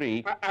chapter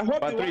 3,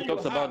 part 3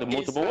 talks about the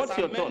motto. But what's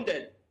your thought?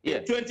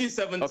 Yeah.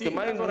 2017. Okay,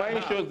 mine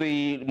shows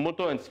the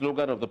motto and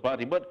slogan of the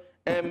party, but.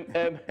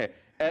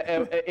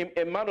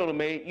 Emmanuel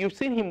May, you've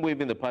seen him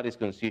waiving the party's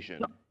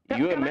constitution.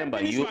 You're a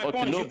member. You ought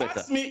to know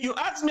better. You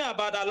asked me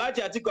about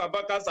Alhaji Atiku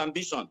Abubakar's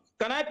ambition.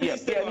 Can I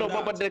please say no,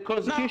 but the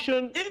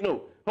constitution. Now,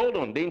 no, hold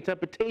on. The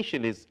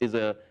interpretation is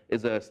a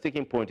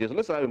sticking point. So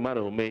let's have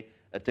Emmanuel May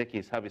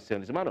have his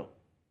sense. Emmanuel.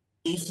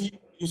 You see,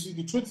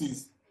 the truth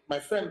is, my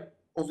friend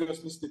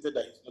obviously stated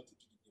that he's not a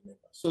PDP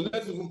member. So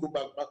let's even go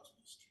back to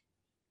history.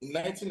 In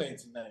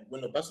 1999,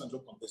 when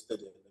Obasanjo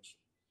contested the election,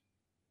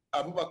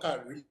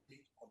 Abubakar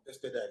really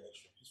contested the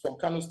election. He's from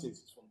Kano State,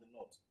 he's from the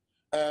north.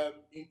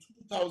 In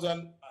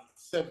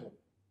 2007,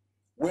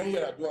 when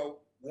Yar'Adua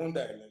won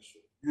the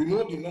election, you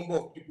know the number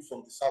of people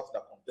from the south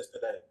that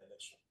contested that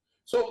election.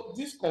 So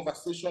this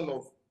conversation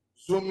of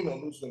zoning or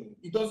no zoning,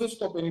 it doesn't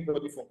stop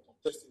anybody from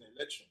contesting an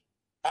election.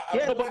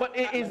 But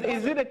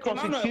is it a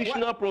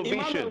constitutional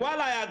provision? While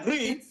I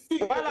agree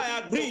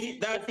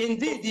that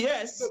indeed,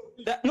 yes,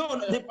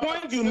 the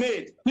point you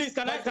made, please,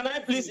 can I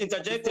please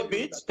interject a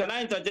bit? Can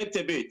I interject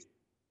a bit?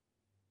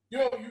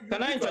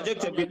 Can I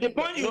interject a bit? The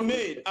point you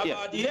made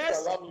about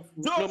yes,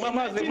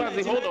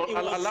 Mazi, hold on.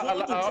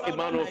 Allow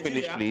Emmanuel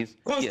finish, please.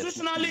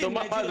 Constitutionally,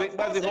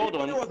 Mazi, hold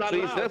on.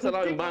 Please, let's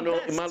allow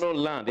Emmanuel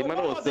land.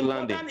 Emmanuel is still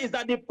landing. Is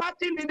that the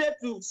party needed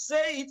to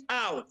say it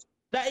out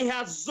that he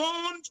has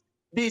zoned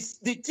the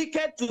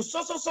ticket to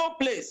so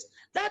place.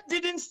 That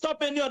didn't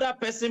stop any other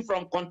person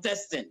from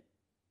contesting.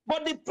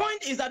 But the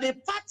point is that the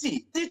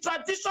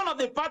tradition of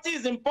the party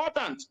is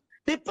important.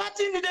 The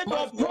party needed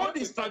to uphold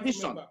its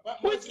tradition,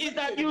 which is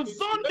that you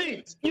zoned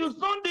it. You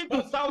zoned it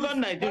to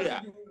southern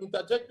Nigeria. You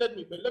interjected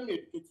me, but let me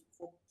educate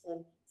you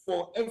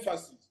for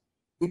emphasis.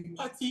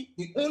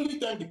 The only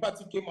time the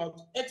party came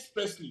out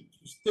expressly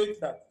to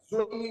state that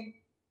zoning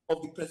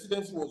of the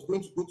presidency was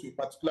going to go to a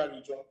particular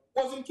region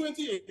was in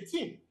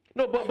 2018.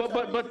 No, but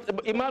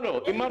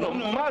Emmanuel,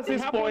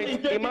 Mazi's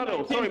point,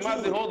 Emmanuel, sorry,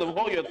 Mazi,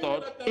 hold your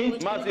thought.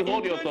 Mazi,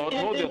 hold your thought.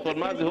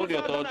 Mazi, hold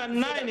your thought.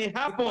 2009, it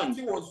happened.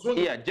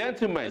 Yeah,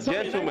 gentlemen,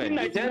 please,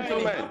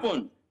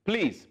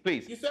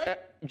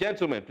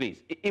 gentlemen,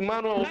 please.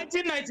 Emmanuel,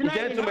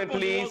 gentlemen,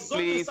 please.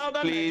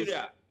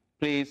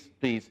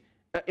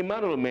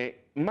 Emmanuel,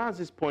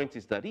 Mazi's point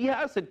is that he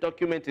has a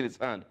document in his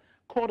hand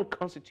called the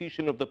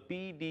Constitution of the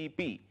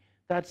PDP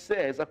that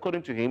says,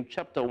 according to him,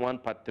 Chapter 1,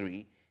 Part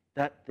 3,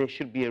 that there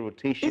should be a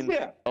rotation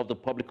of the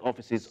public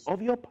offices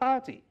of your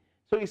party.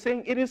 So he's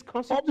saying it is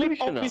constitutional.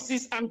 Public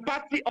offices and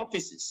party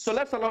offices. So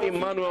let's allow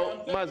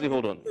Emmanuel. Mazi,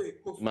 hold on.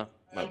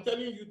 I'm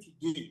telling you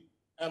today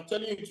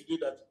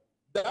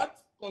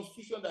that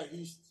constitution that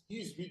he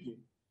is reading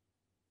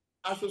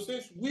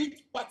associates with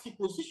party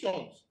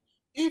positions.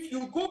 If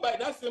you go by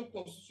that same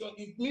constitution,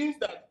 it means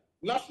that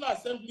National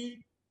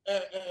Assembly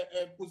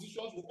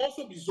positions will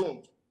also be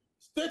zoned.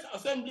 State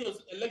Assembly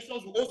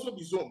elections will also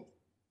be zoned.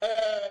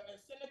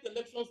 Senate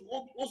elections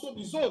will also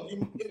be zoned in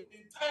the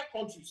entire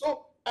country.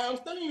 So I am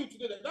telling you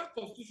today that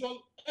constitution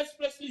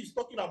expressly is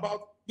talking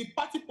about the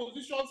party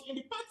positions in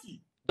the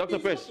party. Dr.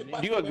 Press,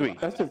 do you agree?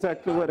 That's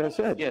exactly what I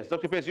said. Yes,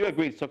 Dr. Press, you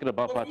agree it's talking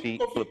about party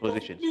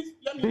positions.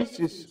 This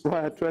is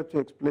why I tried to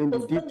explain the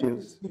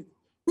details.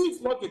 Who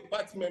is not a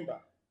party member?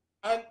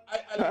 And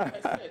like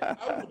I said,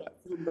 I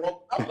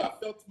would have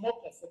felt more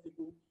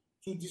comfortable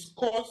to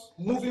discuss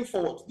moving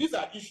forward. These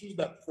are issues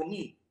that, for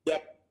me, they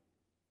are,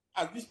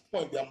 at this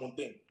point, they are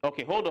mundane.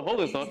 Okay, hold the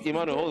thought,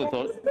 Emmanuel, hold the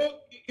thought.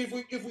 If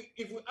we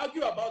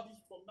argue about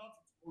this from now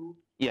to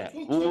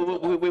tomorrow,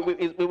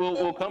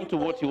 we'll come to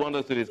what you want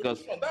us to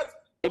discuss.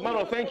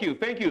 Emmanuel, thank you.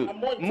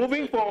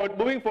 Moving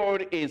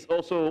forward is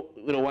also,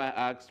 why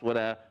I asked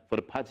whether for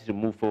the party to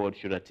move forward,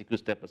 should Atiku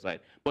step aside.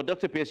 But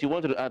Dr. Pierce, you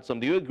wanted to add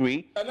something. Do you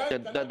agree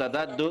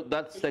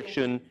that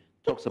section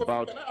talks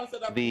about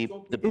the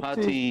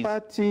party's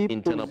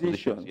internal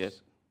positions?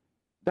 Yes.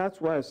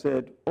 That's why I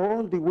said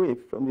all the way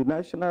from the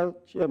national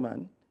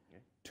chairman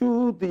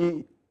to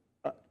the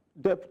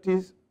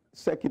deputy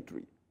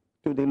secretary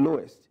to the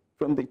lowest,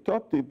 from the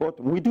top to the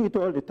bottom. We do it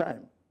all the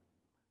time.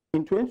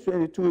 In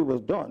 2022, it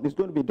was done. It's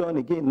going to be done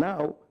again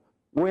now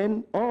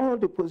when all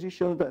the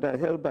positions that are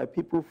held by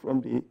people from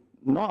the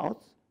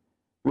north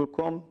will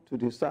come to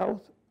the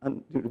south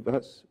and the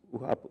reverse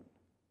will happen.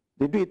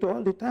 They do it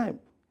all the time.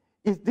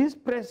 It's this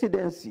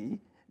presidency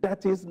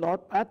that is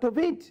not part of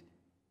it.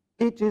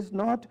 It is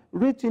not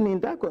written in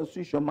that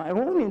constitution. My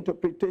own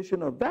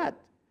interpretation of that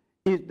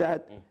is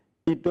that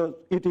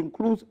it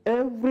includes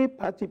every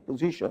party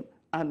position,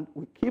 and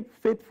we keep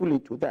faithfully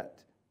to that.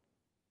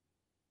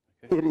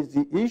 Okay. It is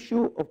the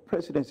issue of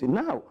presidency.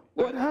 Now,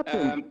 what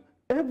happened?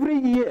 Every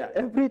year,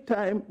 every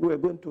time we're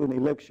going to an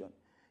election,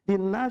 the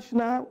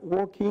National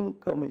Working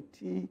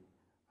Committee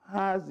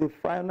has the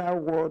final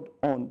word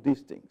on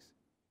these things.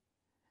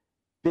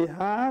 They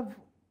have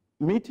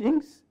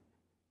meetings,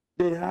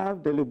 they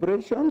have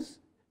deliberations,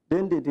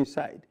 then they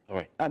decide. All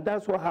right. And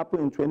that's what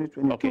happened in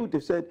 2022. Okay. They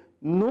said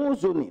no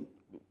zoning.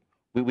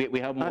 We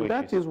have more and issues.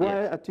 That is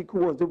why Atiku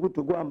was able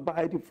to go and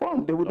buy the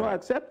farm. They would not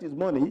accept his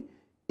money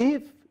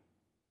if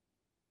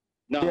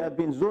there had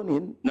been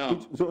zoning,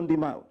 which zoned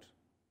him out.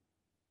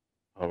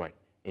 All right.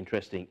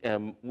 Interesting.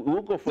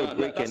 We'll go for a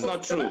break. That's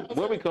not true.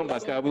 When we come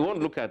back, we want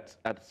to look at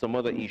some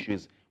other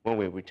issues when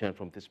we return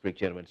from this break,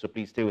 gentlemen. So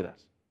please stay with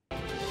us.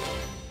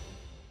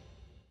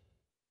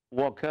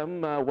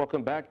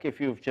 Welcome back. If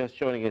you've just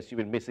joining us, you've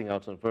been missing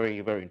out on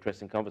very, very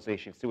interesting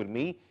conversations. Still with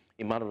me,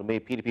 Emmanuel May,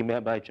 PDP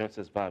member, joins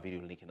us via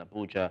video link in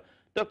Abuja.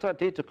 Dr.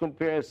 Adeto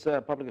Compares,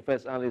 public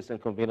affairs analyst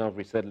and convener of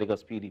Reset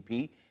Lagos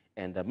PDP,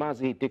 and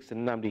Mazi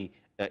Dixon Namdi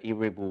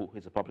Irebu, who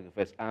is a public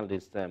affairs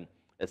analyst,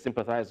 a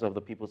sympathizer of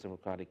the People's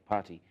Democratic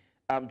Party.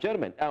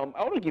 Gentlemen, I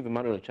want to give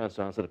Emmanuel a chance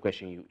to answer the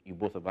question you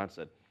both have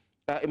answered.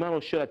 Emmanuel,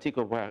 should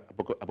Atiku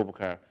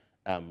Abubakar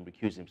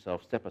recuse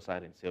himself, step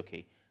aside and say,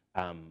 okay,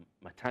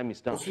 my time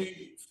is done.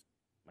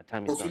 My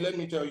time is done. Let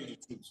me tell you the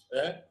truth.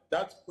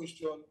 That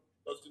question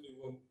doesn't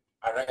even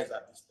arise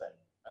at this time.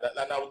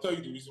 And I will tell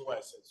you the reason why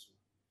I said so.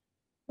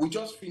 We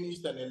just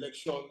finished an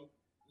election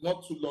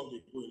not too long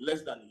ago,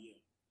 less than a year.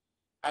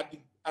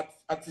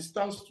 At the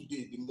stance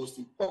today, the most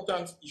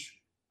important issue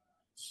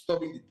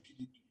stopping the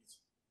PDP is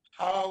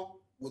how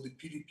will the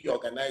PDP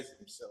organize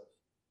themselves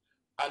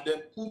and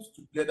then put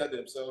together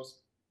themselves,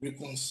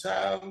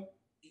 reconcile,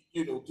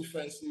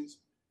 differences,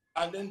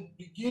 and then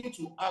begin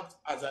to act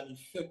as an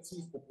effective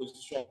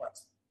opposition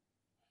party.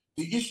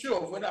 The issue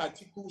of whether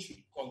Atiku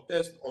should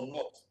contest or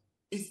not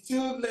is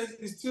still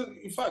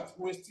in fact,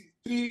 we're still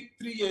three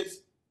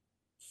years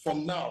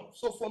from now.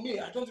 So for me,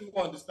 I don't even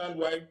understand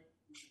why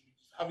we should be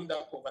having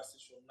that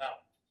conversation now.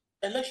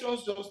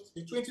 Elections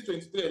the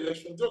 2023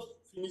 election just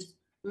finished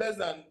less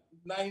than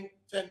 9-10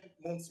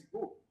 months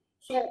ago.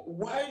 So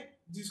why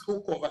this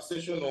whole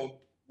conversation on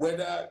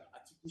whether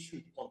Atiku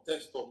should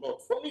contest or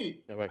not? For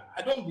me,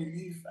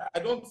 I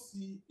don't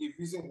see a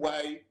reason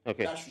why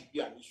that should be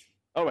an issue.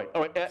 All right.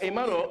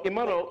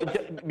 Emmanuel,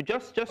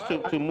 just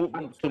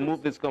to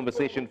move this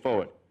conversation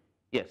forward.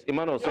 Yes,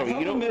 Emmanuel, sorry.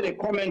 You made a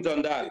comment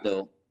on that,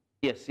 though.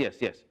 Yes.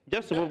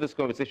 Just to move this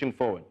conversation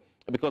forward,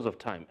 because of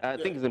time. I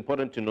think it's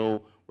important to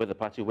know where the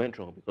party went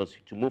wrong, because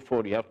to move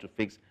forward, you have to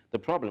fix the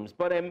problems.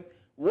 But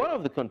one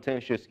of the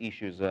contentious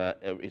issues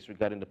is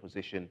regarding the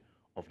position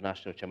of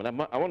national chairman.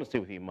 I want to stay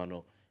with you,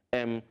 Emmanuel.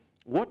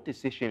 What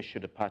decisions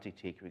should the party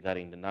take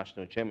regarding the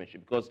national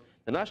chairmanship? Because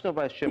the national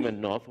vice chairman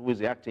North, who is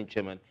the acting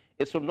chairman,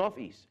 is from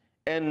Northeast.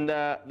 And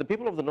the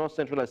people of the North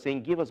Central are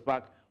saying, give us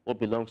back what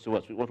belongs to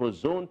us, what was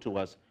zoned to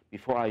us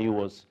before IU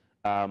was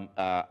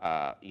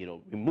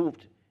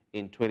removed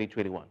in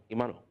 2021.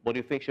 Emmanuel, what do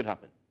you think should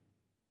happen?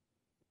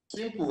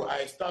 Simple.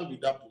 I stand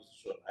with that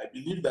position. I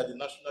believe that the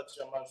national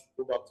chairman should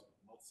go back to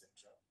the North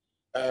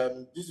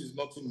Central. This is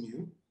nothing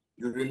new.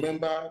 You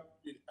remember,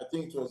 I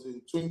think it was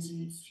in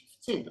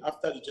 2015,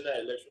 after the general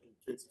election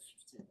in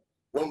 2015,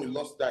 when we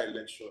lost that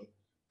election,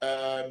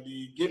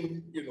 the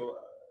game,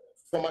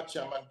 former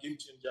chairman, game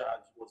changer,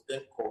 as he was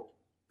then called,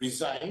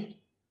 resigned,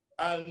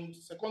 and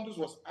Secondus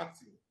was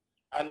acting.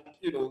 And,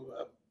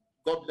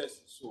 God bless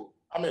his soul,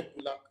 Ahmed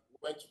Bulak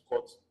went to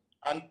court,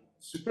 and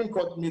Supreme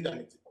Court made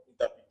an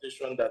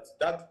interpretation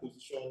that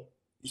position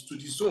is to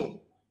the zone.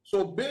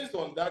 So based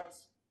on that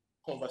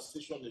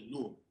conversation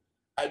alone,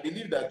 I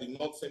believe that the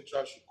North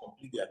Central should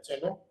complete their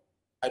tenure.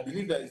 I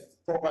believe that it's the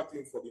proper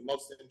thing for the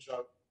North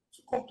Central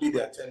to complete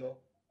their tenure.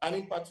 And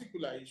in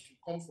particular, it should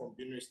come from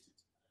Benue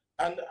State.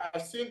 And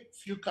I've seen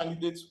few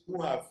candidates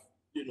who have,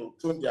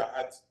 thrown their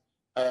hats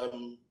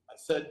and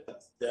said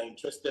that they're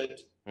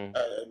interested.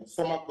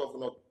 Former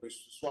Governor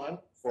Swan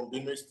from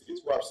Benue State,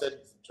 who have said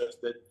he's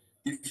interested.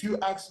 If you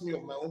ask me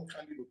of my own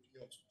candid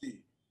opinion today,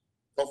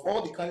 of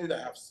all the candidates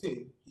I have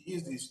seen, he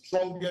is the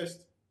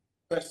strongest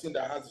person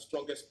that has the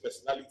strongest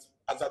personality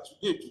as of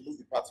today to move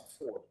the party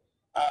forward.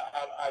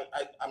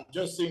 I'm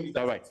just saying it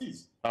as it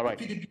is. All right.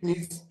 The PDP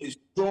needs a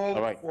strong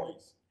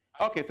voice.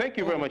 Okay, thank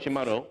you very much,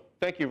 Emmanuel.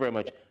 Thank you very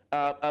much.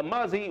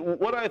 Mazi,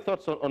 what are your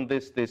thoughts on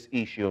this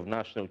issue of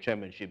national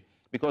chairmanship?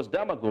 Because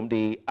Damagum,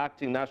 the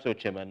acting national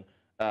chairman,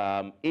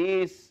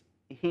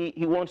 he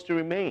wants to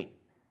remain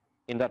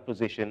in that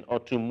position or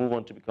to move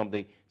on to become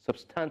the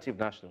substantive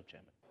national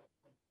chairman.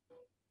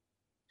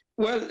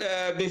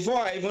 Well, before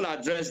I even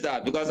address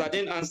that, because I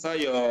didn't answer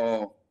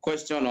your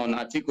question on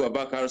Atiku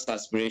Abubakar's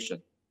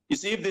aspiration. You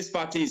see, if this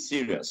party is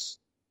serious,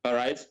 all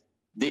right,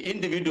 the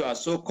individual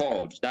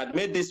so-called that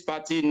made this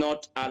party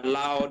not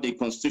allow the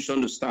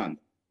constitution to stand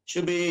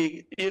should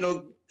be,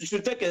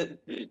 should take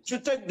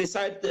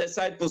the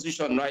side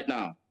position right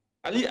now.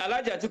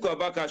 Alhaji Atiku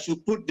Abubakar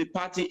should put the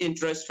party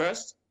interest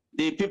first,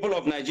 the people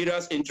of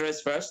Nigeria's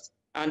interest first,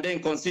 and then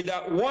consider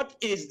what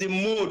is the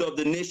mood of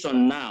the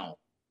nation now.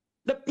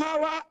 The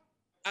power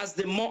at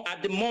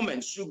the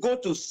moment should go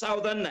to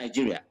southern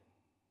Nigeria.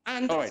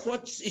 And that's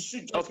what it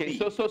should just be.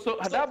 So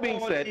that being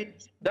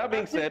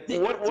said,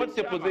 what's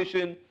your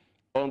position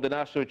on the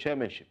national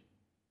chairmanship?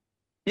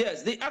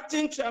 Yes, the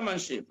acting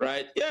chairmanship,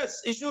 right?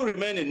 Yes, it should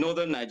remain in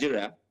northern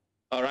Nigeria,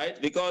 all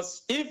right?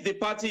 Because if the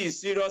party is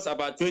serious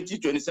about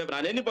 2027,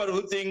 and anybody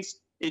who thinks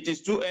it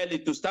is too early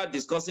to start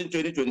discussing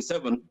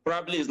 2027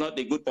 probably is not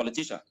a good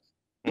politician.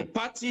 The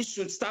party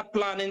should start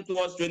planning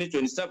towards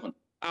 2027.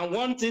 And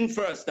one thing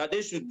first that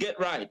they should get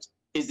right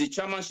is the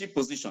chairmanship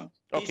position.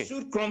 It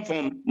should come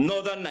from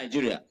northern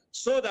Nigeria,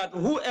 so that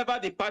whoever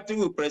the party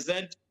will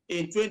present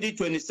in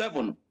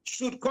 2027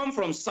 should come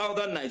from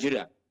southern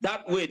Nigeria.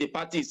 That way the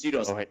party is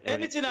serious.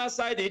 Anything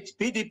outside it,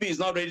 PDP is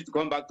not ready to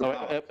come back to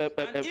power.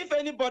 And if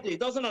anybody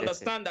doesn't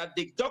understand that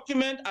the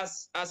document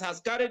as has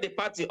carried the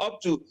party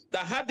up to,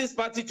 that had this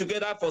party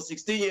together for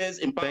 16 years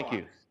in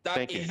power,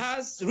 that it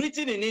has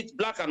written in it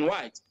black and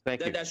white, that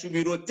there should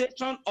be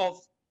rotation of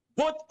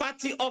both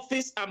party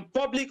office and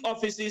public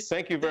offices.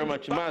 Thank you very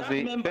much,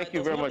 Mazi. Thank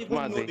you very much,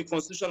 Mazi. The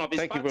constitution of his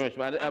Thank you very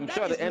much. I'm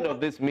sure at the end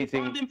of this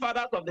meeting, the founding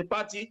fathers of the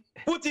party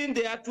put in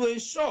there to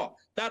ensure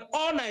that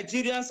all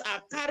Nigerians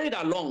are carried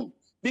along.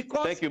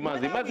 Because thank you,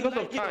 Mazi. Mazi, because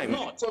of time,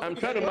 I'm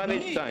trying to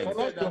manage time.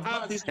 To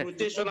have this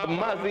rotational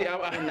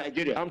Mazi, in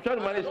Nigeria. I'm trying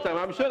to manage time.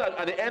 I'm sure that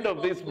at the end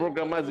of this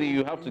program, Mazi,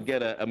 you have to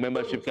get a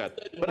membership card.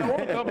 But I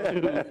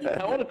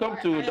want to come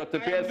to Dr.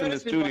 Pierce in the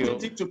studio.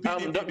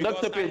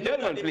 Dr. Pierce,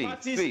 gentlemen,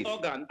 please.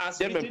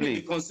 Gentlemen,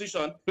 please.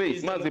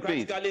 Please, Mazi,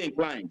 please.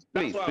 Inclined.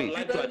 That's why I would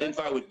like to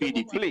identify with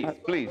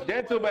PDP. Please.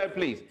 Gentlemen,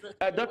 please.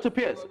 Dr.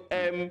 Pierce,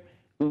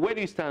 where do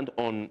you stand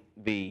on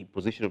the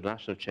position of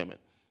national chairman?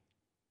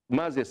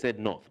 Mazi said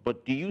north,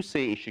 but do you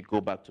say it should go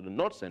back to the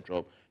north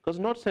central? Because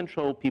north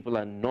central people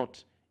are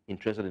not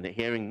interested in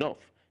hearing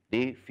north.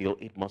 They feel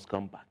it must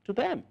come back to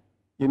them.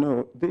 You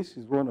know, this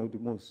is one of the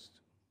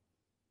most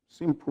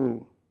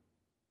simple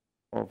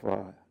of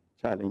our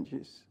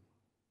challenges.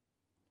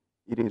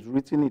 It is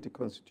written in the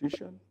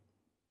Constitution.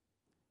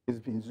 It's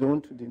been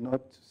zoned to the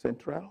north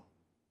central.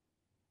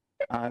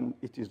 And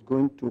it is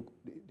going to,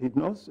 the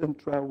north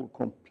central will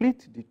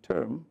complete the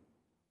term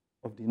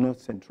of the north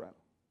central.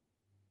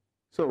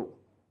 So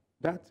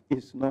that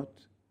is not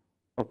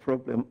a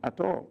problem at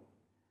all.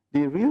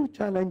 The real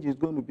challenge is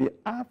going to be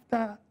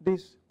after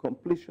this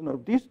completion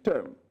of this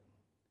term,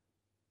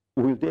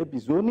 will there be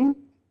zoning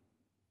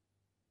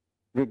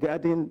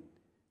regarding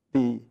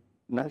the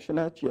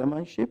national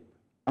chairmanship,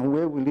 and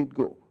where will it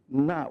go?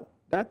 Now,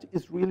 that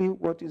is really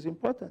what is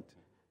important.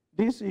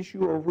 This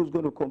issue of who's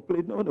going to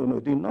complete, no,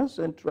 the North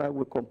Central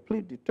will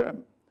complete the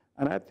term,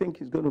 and I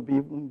think it's going to be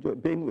even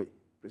Benue,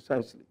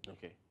 precisely.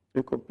 Okay.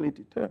 To complete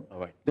the term. All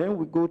right. Then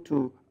we go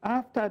to,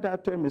 after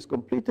that term is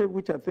completed,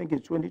 which I think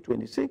is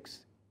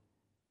 2026.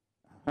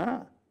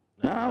 Now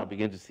I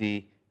begin to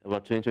see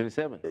about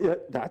 2027. Yeah,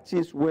 that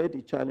is where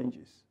the challenge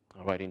is.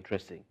 All right,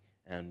 interesting.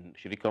 And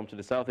should it come to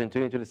the South in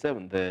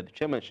 2027, the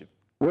chairmanship?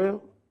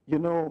 Well, you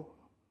know,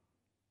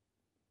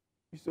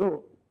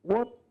 so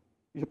what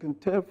you can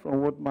tell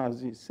from what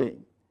Mazi is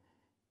saying,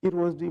 it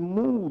was the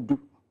mood.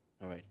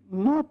 All right.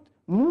 Not,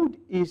 mood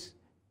is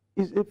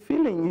a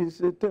feeling,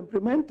 is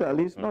temperamental,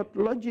 it's not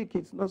logic,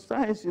 it's not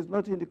science, it's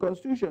not in the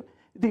Constitution.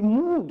 The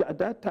mood at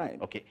that time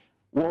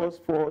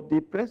was for the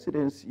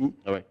presidency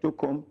to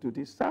come to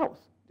the South.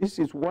 This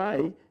is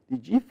why the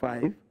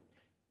G5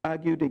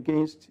 argued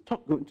against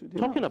going to the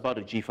Talking North. about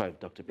the G5,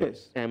 Dr.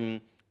 Pierce, do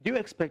you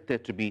expect there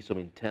to be some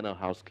internal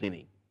house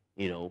cleaning,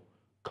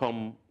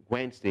 come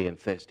Wednesday and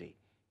Thursday,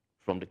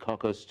 from the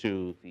caucus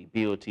to the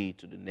BOT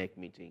to the NEC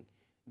meeting,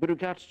 with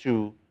regards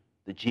to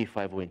the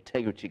G5 or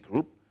integrity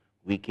group,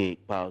 Wike,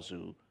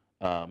 Bazu,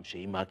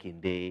 Sheyi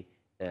Makinde,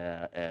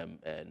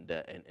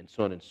 and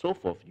so on and so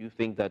forth? You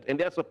think that, and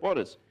their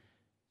supporters,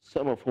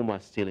 some of whom are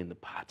still in the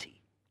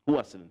party,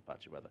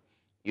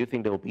 you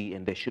think there will be,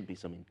 and there should be,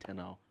 some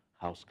internal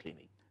house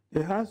cleaning?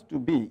 There has to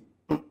be,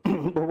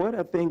 but what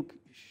I think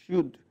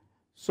should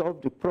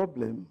solve the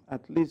problem,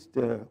 at least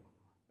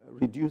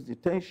reduce the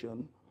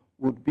tension,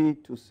 would be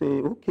to say,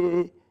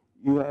 okay,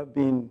 you have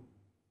been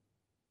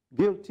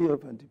guilty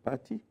of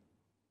anti-party,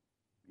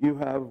 you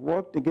have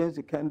worked against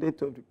the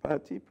candidate of the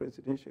party,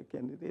 presidential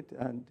candidate,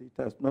 and it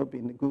has not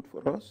been good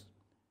for us.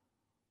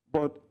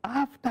 But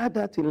after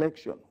that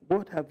election,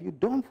 what have you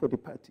done for the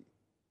party?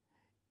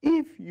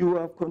 If you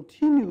have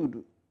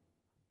continued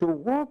to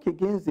work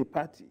against the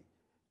party,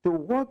 to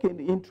work in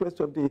the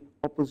interest of the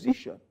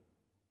opposition,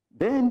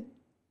 then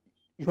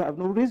you have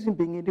no reason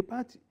being in the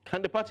party.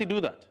 Can the party do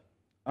that?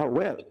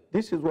 Well,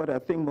 this is what I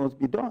think must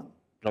be done.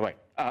 All right.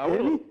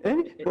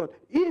 But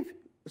if,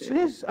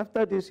 since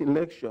after this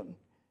election,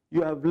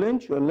 you have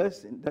learned your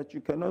lesson that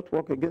you cannot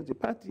work against the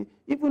party,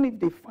 even if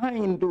they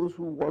find those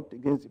who worked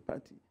against the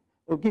party,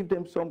 or give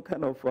them some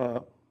kind of,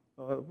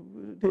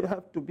 there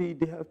has to be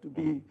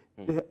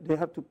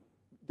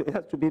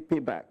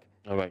payback.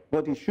 All right.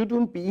 But it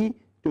shouldn't be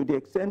to the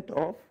extent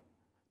of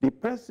the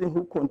person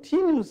who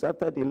continues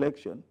after the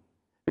election.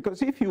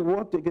 Because if you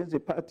worked against the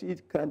party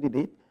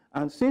candidate,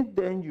 and since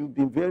then you've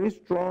been very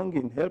strong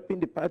in helping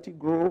the party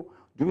grow,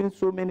 doing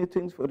so many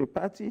things for the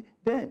party,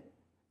 then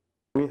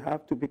we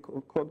have to be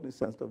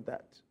cognizant of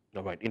that.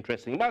 All right,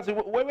 interesting. Mazi,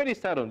 where do you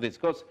start on this?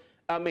 Because,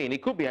 I mean,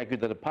 it could be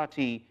argued that the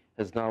party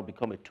has now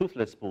become a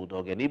toothless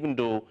bulldog, and even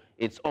though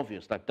it's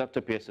obvious, like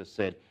Dr. Pierce has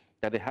said,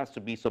 that there has to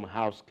be some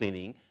house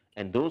cleaning,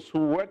 and those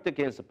who worked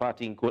against the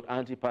party in quote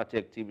anti-party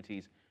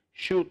activities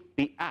should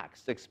be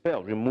axed,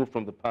 expelled, removed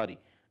from the party.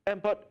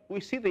 But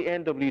we see the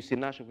NWC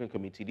National Working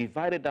Committee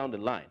divided down the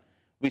line.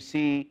 We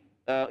see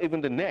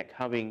even the NEC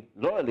having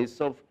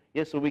loyalists of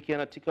Yeso Wiki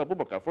and Atiku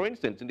Abubakar. For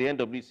instance, in the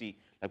NWC,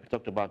 like we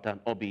talked about Dan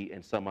Obi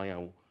and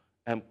Samayawu,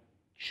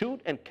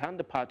 should and can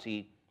the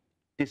party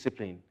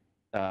discipline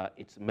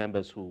its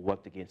members who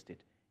worked against it?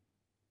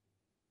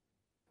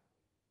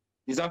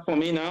 Is that for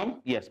me now?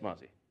 Yes,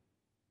 Mazi.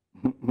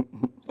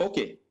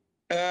 Okay.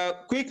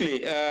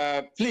 Quickly,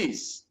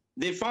 please,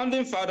 the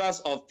founding fathers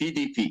of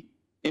PDP,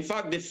 in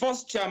fact, the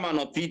first chairman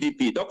of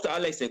PDP, Dr.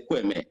 Alex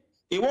Ekweme,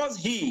 it was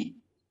he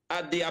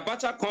at the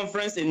Abacha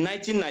conference in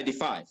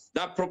 1995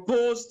 that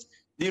proposed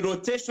the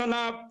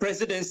rotational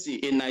presidency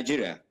in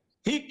Nigeria.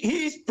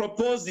 He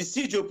proposed the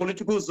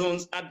geopolitical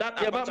zones at that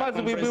Abacha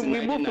conference in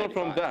 1995. We moved on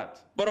from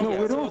that. But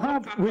no, we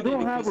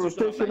don't have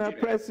rotational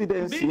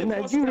presidency in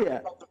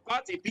Nigeria.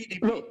 Party,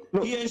 PDP,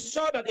 look, he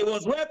ensured that it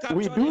was well captured.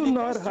 We do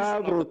not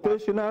have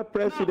rotational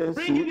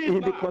presidency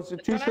in the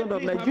Constitution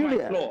of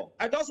Nigeria.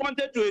 I just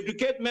wanted to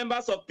educate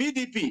members of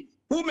PDP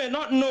who may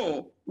not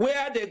know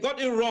where they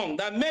got it wrong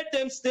that made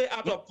them stay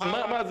out of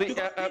power. Mazi,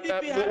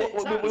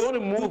 we want to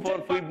move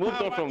on. We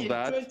moved on from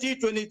that.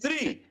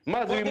 2023.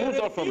 Mazi, we moved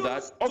on from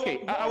that.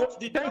 Okay,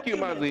 thank you,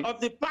 Mazi.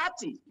 Of the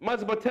party.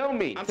 Mazi, but tell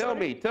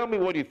me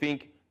what you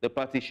think the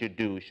party should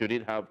do. Should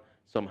it have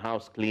some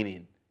house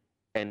cleaning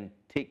and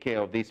take care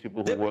of these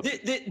people who work?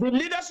 The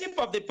leadership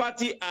of the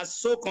party, as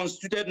so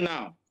constituted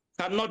now,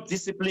 cannot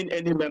discipline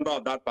any member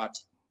of that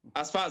party,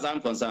 as far as I'm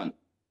concerned.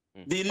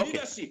 The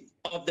leadership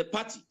of the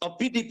party, of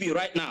PDP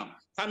right now,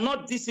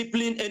 cannot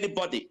discipline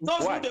anybody.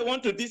 Those who they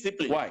want to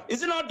discipline. Why?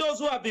 Is it not those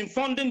who have been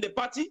funding the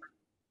party?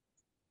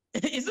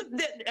 Is it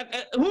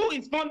who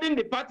is funding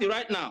the party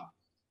right now?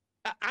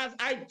 As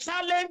I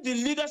challenge the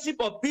leadership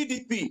of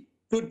PDP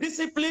to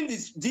discipline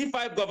these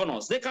G5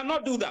 governors. They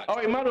cannot do that. Oh,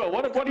 Emmanuel,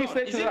 what do you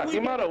say to that?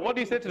 Emmanuel, what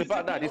do you say to the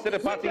fact that? He said the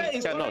party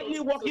is cannot. currently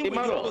working with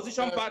the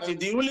opposition party,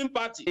 the ruling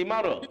party.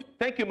 Emmanuel,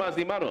 thank you, Mazi.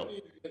 Emmanuel.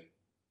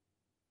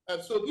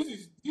 So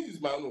this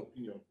is my own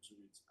opinion to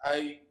it.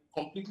 I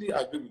completely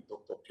agree with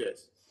Dr.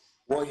 Pierce,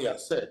 what he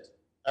has said.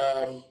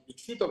 The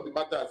truth of the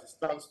matter as it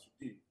stands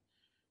today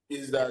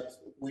is that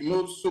we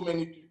know so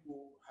many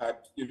people had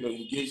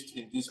engaged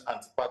in this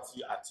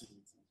anti-party activity.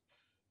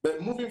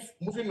 But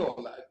moving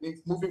on, I think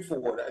moving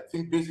forward, I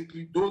think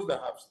basically those that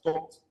have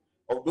stopped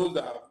or those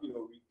that have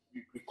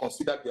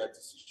reconsidered their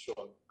decision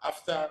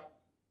after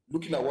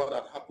looking at what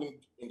had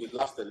happened in the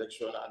last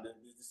election and then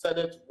they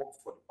decided to work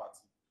for the party,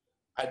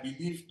 I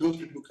believe those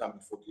people can be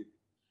forgiven.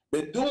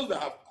 But those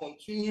that have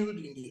continued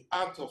in the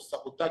act of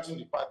sabotaging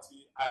the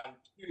party and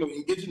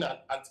engaging in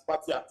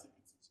anti-party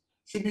activities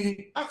should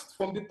be asked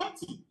from the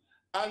party.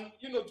 And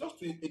just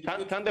to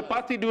can the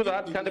party do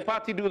that? Can the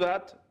party do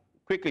that?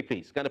 Quickly,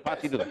 please. Can the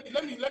party do that?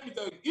 Let me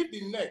tell you, if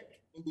the NEC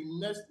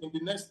in the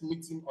next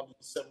meeting on the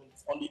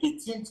 7th, on the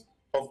 18th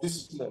of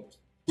this month,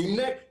 the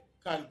NEC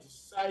can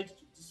decide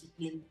to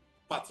discipline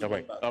party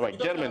members. All right,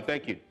 gentlemen,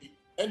 thank you.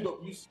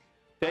 NWC.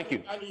 Thank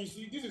you. And you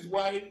see, this is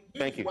why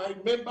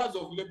members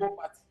of Labour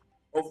Party,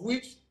 of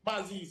which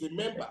Mazi is a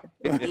member.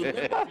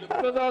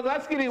 Because I was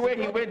asking him where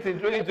he went in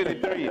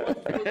 2023,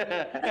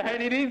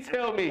 and he didn't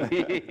tell me.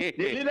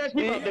 He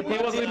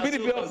was in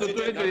PDP up to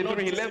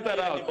 2023. He left that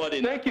out.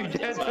 Thank you,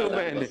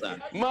 gentlemen.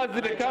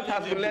 Mazi, the cat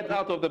has been let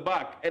out of the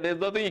bag, and there's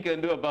nothing you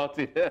can do about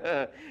it.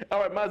 All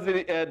right,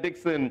 Mazi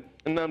Dixon,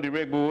 Nnamdi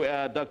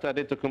Regbu, Dr.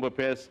 Adetokunbo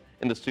Pierce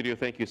in the studio.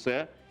 Thank you,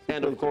 sir.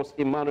 And of course,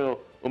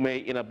 Emmanuel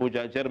Umeh in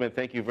Abuja. Gentlemen,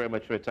 thank you very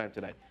much for your time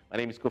tonight. My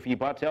name is Kofi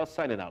Bartel,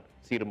 signing out.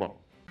 See you tomorrow.